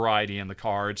ton of variety in the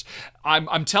cards.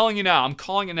 I'm telling you now, I'm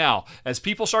calling it now. As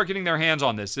people start getting their hands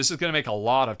on this, this is going to make a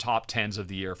lot of top 10s of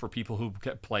the year for people who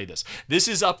play this. This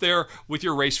is up there with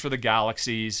your Race for the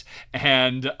Galaxies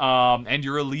and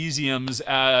your Elysiums,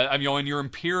 and your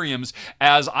Imperiums,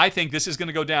 as I think this is going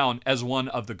to go down as one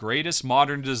of the greatest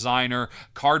modern designer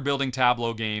card building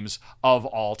tableau games of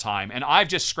all time. And I've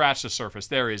just scratched the surface.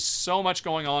 There is so much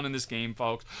going on in this game,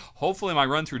 folks. Hopefully my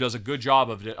run through does a good job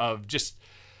of just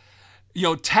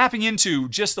tapping into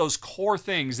just those core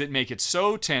things that make it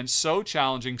so tense, so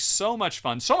challenging, so much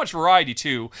fun, so much variety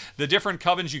too. The different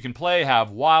covens you can play have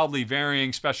wildly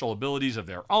varying special abilities of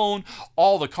their own.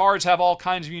 All the cards have all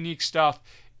kinds of unique stuff.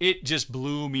 It just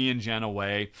blew me and Jen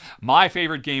away. My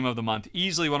favorite game of the month,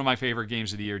 easily one of my favorite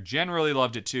games of the year. Jen really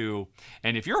loved it too.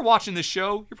 And if you're watching this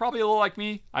show, you're probably a little like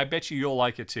me. I bet you'll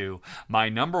like it too. My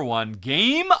number 1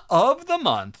 game of the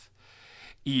month,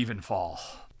 Evenfall.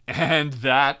 And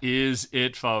that is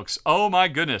it, folks. Oh my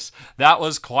goodness. That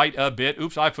was quite a bit.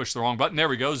 Oops, I pushed the wrong button. There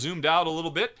we go. Zoomed out a little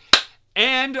bit.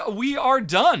 And we are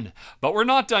done. But we're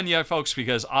not done yet, folks,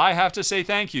 because I have to say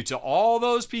thank you to all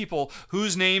those people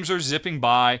whose names are zipping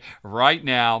by right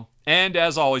now. And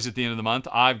as always, at the end of the month,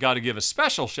 I've got to give a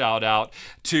special shout out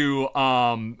to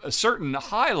certain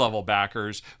high-level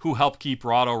backers who help keep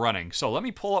Rahdo running. So let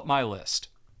me pull up my list.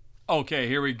 Okay,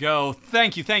 here we go.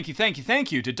 Thank you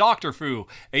to Dr. Fu,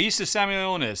 Aisa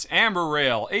Samuelionis, Amber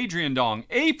Rail, Adrian Dong,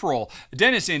 April,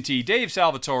 Dennis Inti, Dave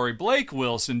Salvatore, Blake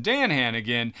Wilson, Dan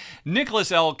Hannigan, Nicholas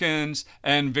Elkins,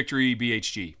 and Victory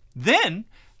BHG. Then,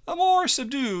 a more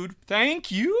subdued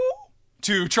thank you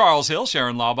to Charles Hill,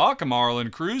 Sharon Laubach, Marlon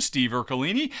Cruz, Steve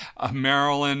Ercolini,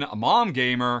 Marilyn, Mom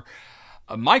Gamer,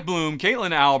 Mike Bloom,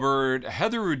 Caitlin Albert,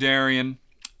 Heather Rudarian,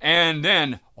 and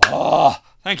then,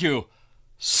 thank you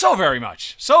so very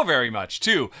much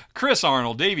to Chris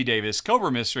Arnold, Davey Davis,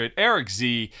 Cobra Misfit, Eric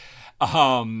Z,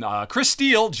 Chris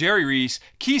Steele, Jerry Reese,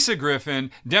 Kisa Griffin,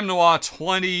 Demnois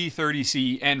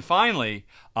 2030C, and finally,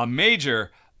 a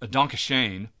major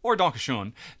Donkashane, or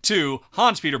Donkashun, to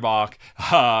Hans-Peter Bach,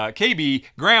 KB,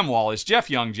 Graham Wallace, Jeff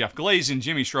Young, Jeff Glazen,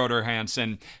 Jimmy Schroeder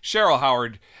Hansen, Cheryl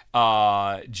Howard,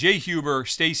 Jay Huber,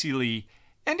 Stacy Lee,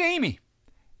 and Amy.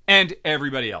 And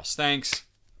everybody else. Thanks,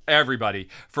 everybody,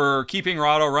 for keeping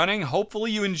Rahdo running. Hopefully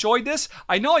you enjoyed this.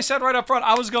 I know I said right up front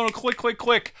I was going to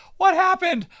click. What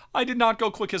happened? I did not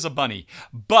go quick as a bunny.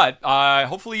 But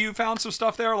hopefully you found some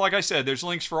stuff there. Like I said, there's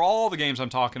links for all the games I'm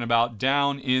talking about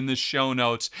down in the show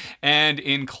notes. And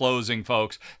in closing,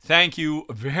 folks, thank you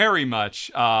very much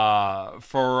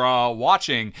for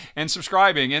watching and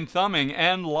subscribing and thumbing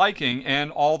and liking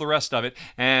and all the rest of it.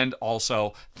 And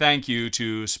also, thank you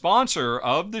to sponsor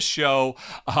of the show,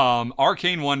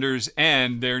 Arcane Wonders,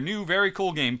 and their new very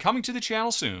cool game coming to the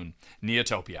channel soon,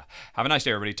 Neotopia. Have a nice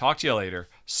day, everybody. Talk to you later.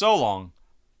 So long.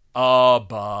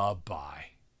 Bye-bye.